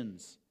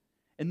temptations,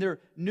 and they're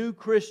new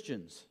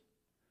Christians.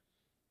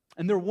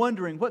 And they're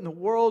wondering, what in the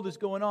world is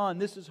going on?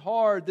 This is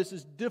hard, this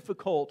is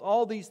difficult,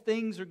 all these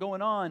things are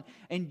going on.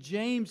 And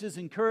James is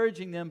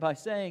encouraging them by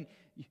saying,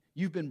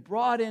 you've been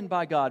brought in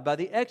by God, by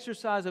the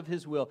exercise of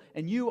His will,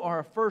 and you are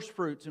a first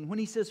fruits. And when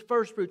he says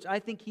first fruits, I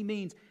think he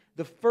means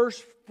the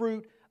first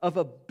fruit of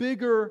a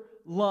bigger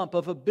lump,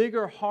 of a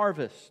bigger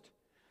harvest.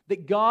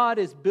 That God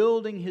is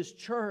building His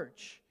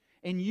church.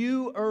 And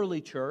you,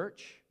 early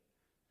church,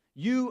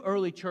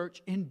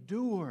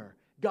 endure.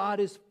 God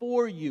is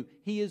for you.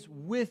 He is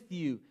with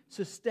you.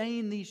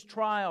 Sustain these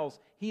trials.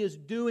 He is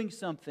doing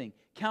something.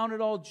 Count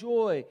it all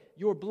joy.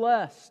 You're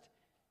blessed.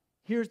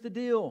 Here's the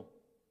deal.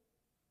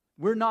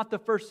 We're not the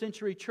first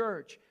century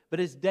church, but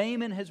as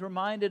Damon has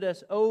reminded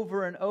us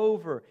over and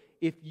over,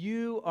 if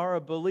you are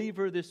a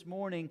believer this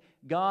morning,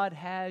 God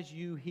has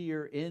you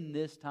here in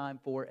this time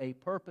for a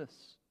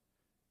purpose.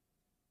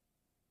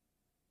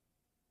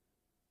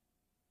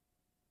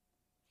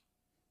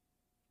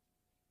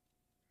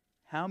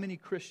 How many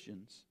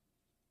Christians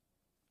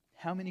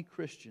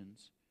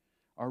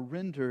are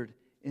rendered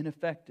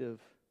ineffective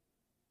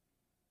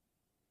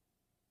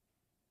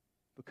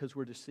because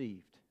we're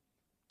deceived?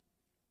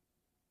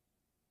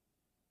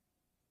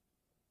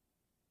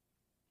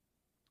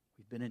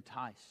 We've been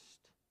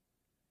enticed.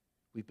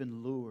 We've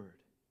been lured.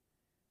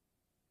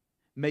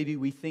 Maybe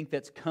we think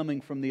that's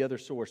coming from the other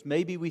source.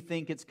 Maybe we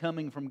think it's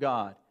coming from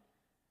God.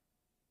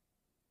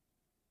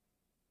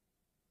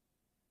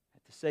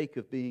 At the sake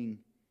of being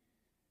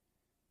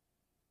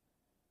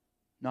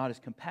not as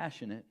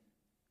compassionate,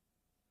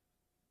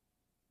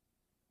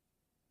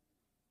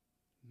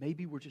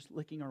 maybe we're just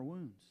licking our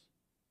wounds.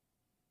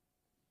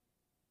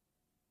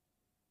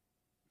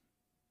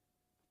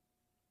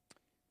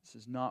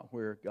 This is not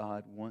where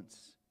God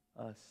wants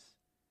us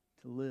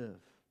to live.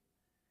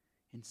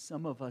 And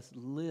some of us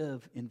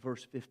live in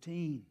verse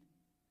 15.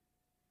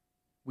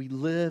 We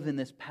live in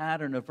this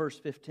pattern of verse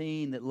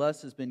 15 that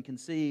lust has been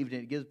conceived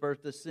and it gives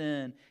birth to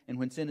sin. And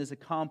when sin is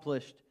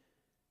accomplished,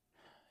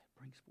 it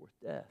brings forth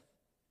death.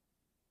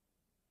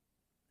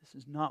 This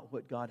is not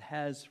what God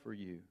has for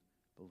you,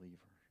 believer.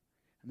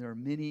 And there are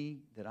many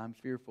that I'm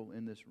fearful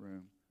in this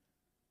room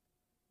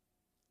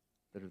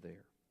that are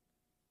there.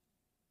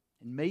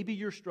 And maybe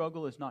your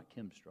struggle is not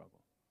Kim's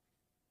struggle.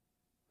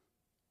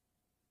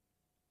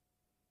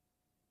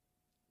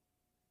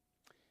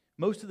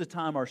 Most of the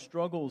time, our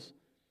struggles,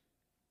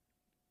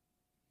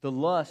 the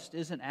lust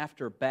isn't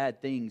after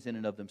bad things in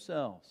and of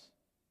themselves.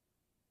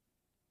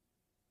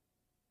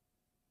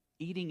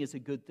 Eating is a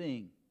good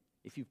thing.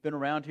 If you've been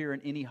around here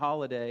in any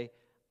holiday,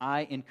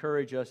 I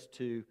encourage us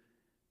to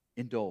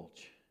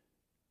indulge.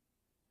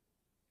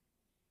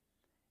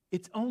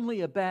 It's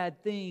only a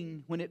bad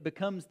thing when it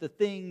becomes the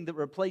thing that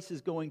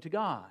replaces going to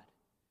God.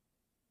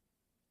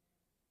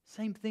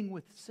 Same thing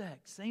with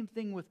sex. Same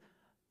thing with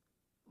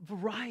a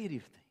variety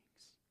of things.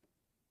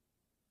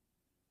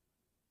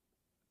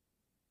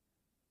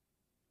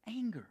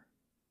 Anger.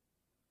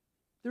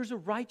 There's a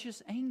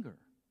righteous anger.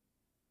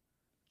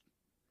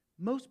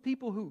 Most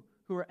people who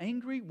are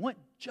angry want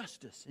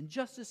justice, and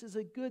justice is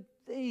a good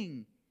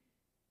thing.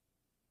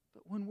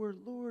 But when we're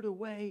lured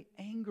away,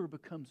 anger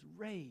becomes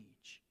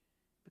rage,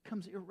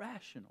 becomes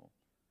irrational,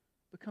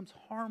 becomes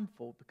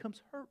harmful,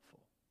 becomes hurtful.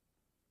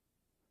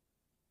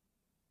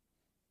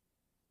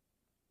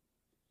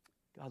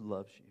 God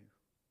loves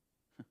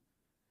you.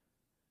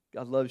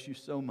 God loves you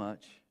so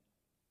much.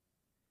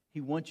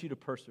 He wants you to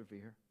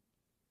persevere.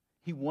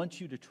 He wants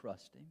you to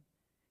trust Him.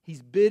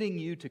 He's bidding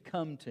you to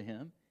come to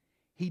Him.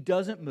 He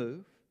doesn't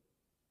move.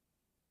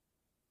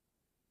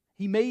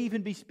 He may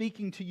even be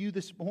speaking to you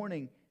this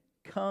morning.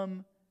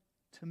 Come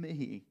to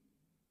me.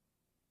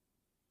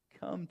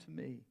 Come to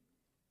me.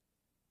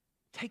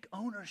 Take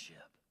ownership.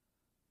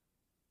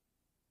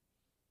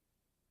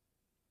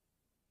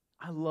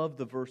 I love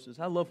the verses.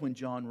 I love when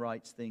John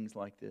writes things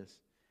like this.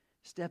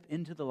 Step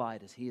into the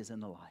light as He is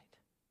in the light.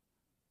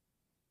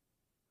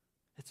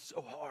 It's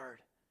so hard.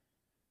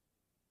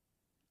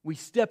 We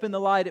step in the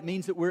light, it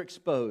means that we're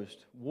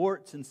exposed,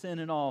 warts and sin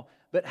and all.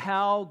 But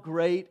how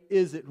great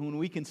is it when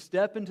we can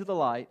step into the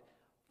light,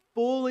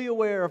 fully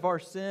aware of our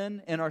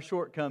sin and our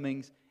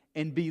shortcomings,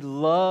 and be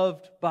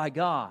loved by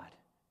God?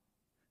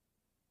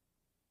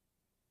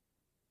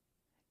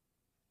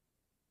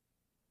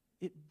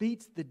 It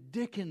beats the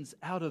dickens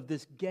out of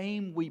this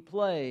game we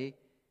play,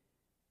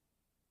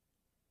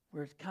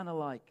 where it's kind of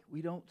like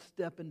we don't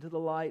step into the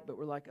light, but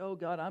we're like, oh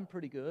God, I'm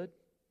pretty good.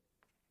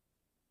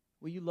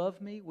 Will you love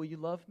me? Will you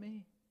love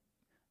me?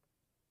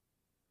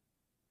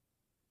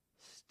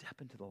 Step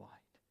into the light.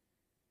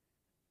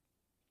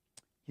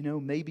 You know,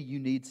 maybe you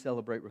need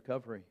Celebrate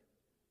Recovery.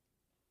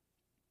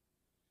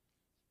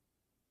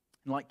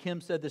 And like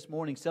Kim said this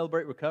morning,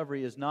 Celebrate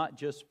Recovery is not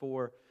just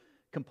for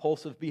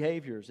compulsive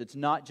behaviors. It's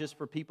not just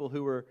for people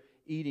who are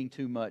eating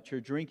too much or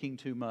drinking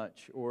too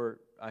much, or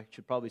I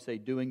should probably say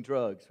doing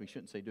drugs. We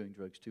shouldn't say doing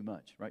drugs too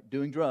much, right?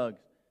 Doing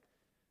drugs.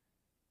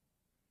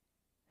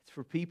 It's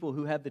for people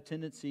who have the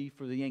tendency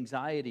for the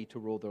anxiety to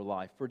rule their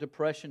life, for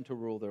depression to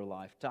rule their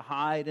life, to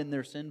hide in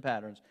their sin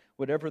patterns,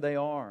 whatever they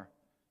are.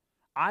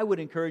 I would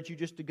encourage you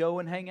just to go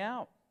and hang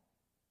out.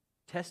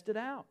 Test it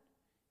out.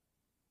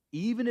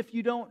 Even if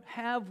you don't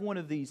have one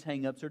of these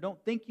hang-ups or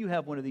don't think you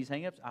have one of these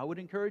hang-ups, I would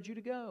encourage you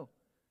to go.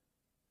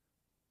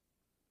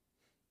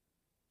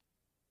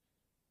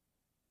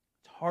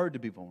 It's hard to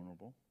be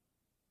vulnerable,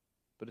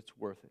 but it's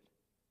worth it.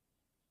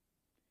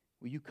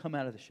 Will you come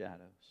out of the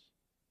shadows?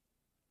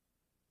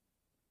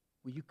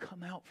 Will you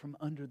come out from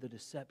under the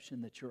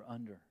deception that you're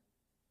under?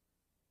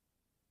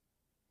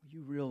 Will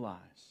you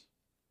realize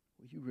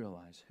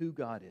who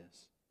God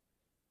is,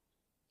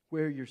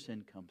 where your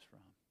sin comes from,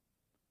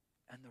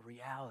 and the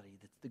reality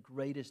that's the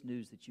greatest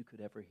news that you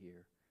could ever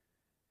hear,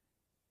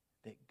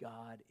 that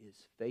God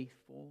is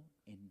faithful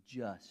and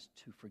just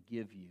to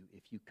forgive you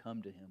if you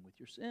come to Him with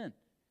your sin.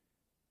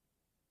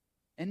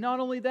 And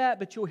not only that,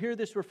 but you'll hear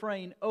this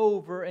refrain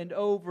over and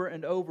over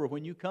and over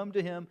when you come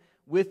to Him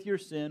with your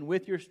sin,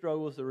 with your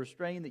struggles. The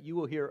refrain that you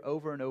will hear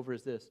over and over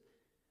is this: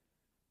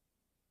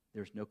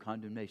 there's no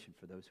condemnation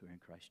for those who are in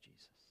Christ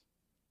Jesus.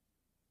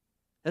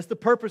 That's the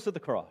purpose of the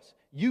cross.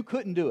 You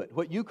couldn't do it.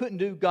 What you couldn't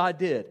do, God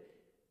did.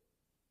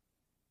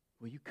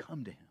 Will you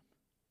come to Him?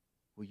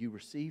 Will you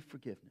receive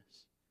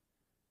forgiveness?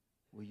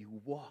 Will you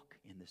walk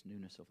in this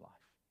newness of life?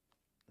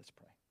 Let's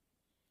pray.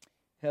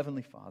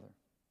 Heavenly Father,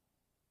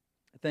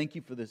 I thank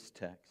You for this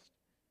text.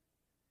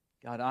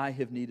 God, I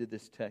have needed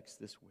this text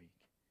this week.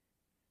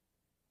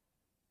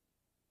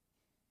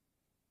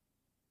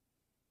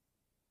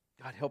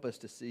 God, help us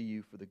to see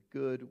You for the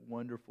good,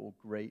 wonderful,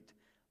 great,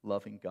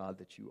 loving God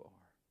that You are.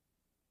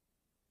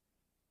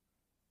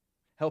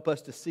 Help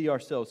us to see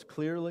ourselves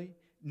clearly,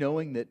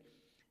 knowing that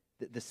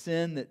the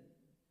sin, that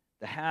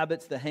the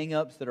habits, the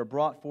hang-ups that are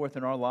brought forth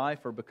in our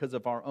life are because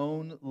of our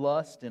own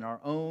lust and our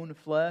own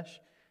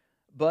flesh.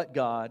 But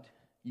God,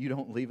 You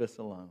don't leave us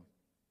alone.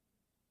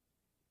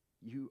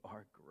 You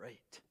are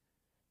great.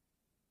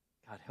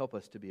 God, help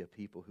us to be a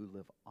people who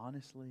live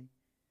honestly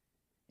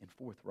and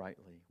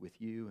forthrightly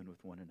with you and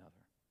with one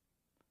another.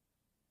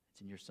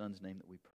 It's in your Son's name that we pray.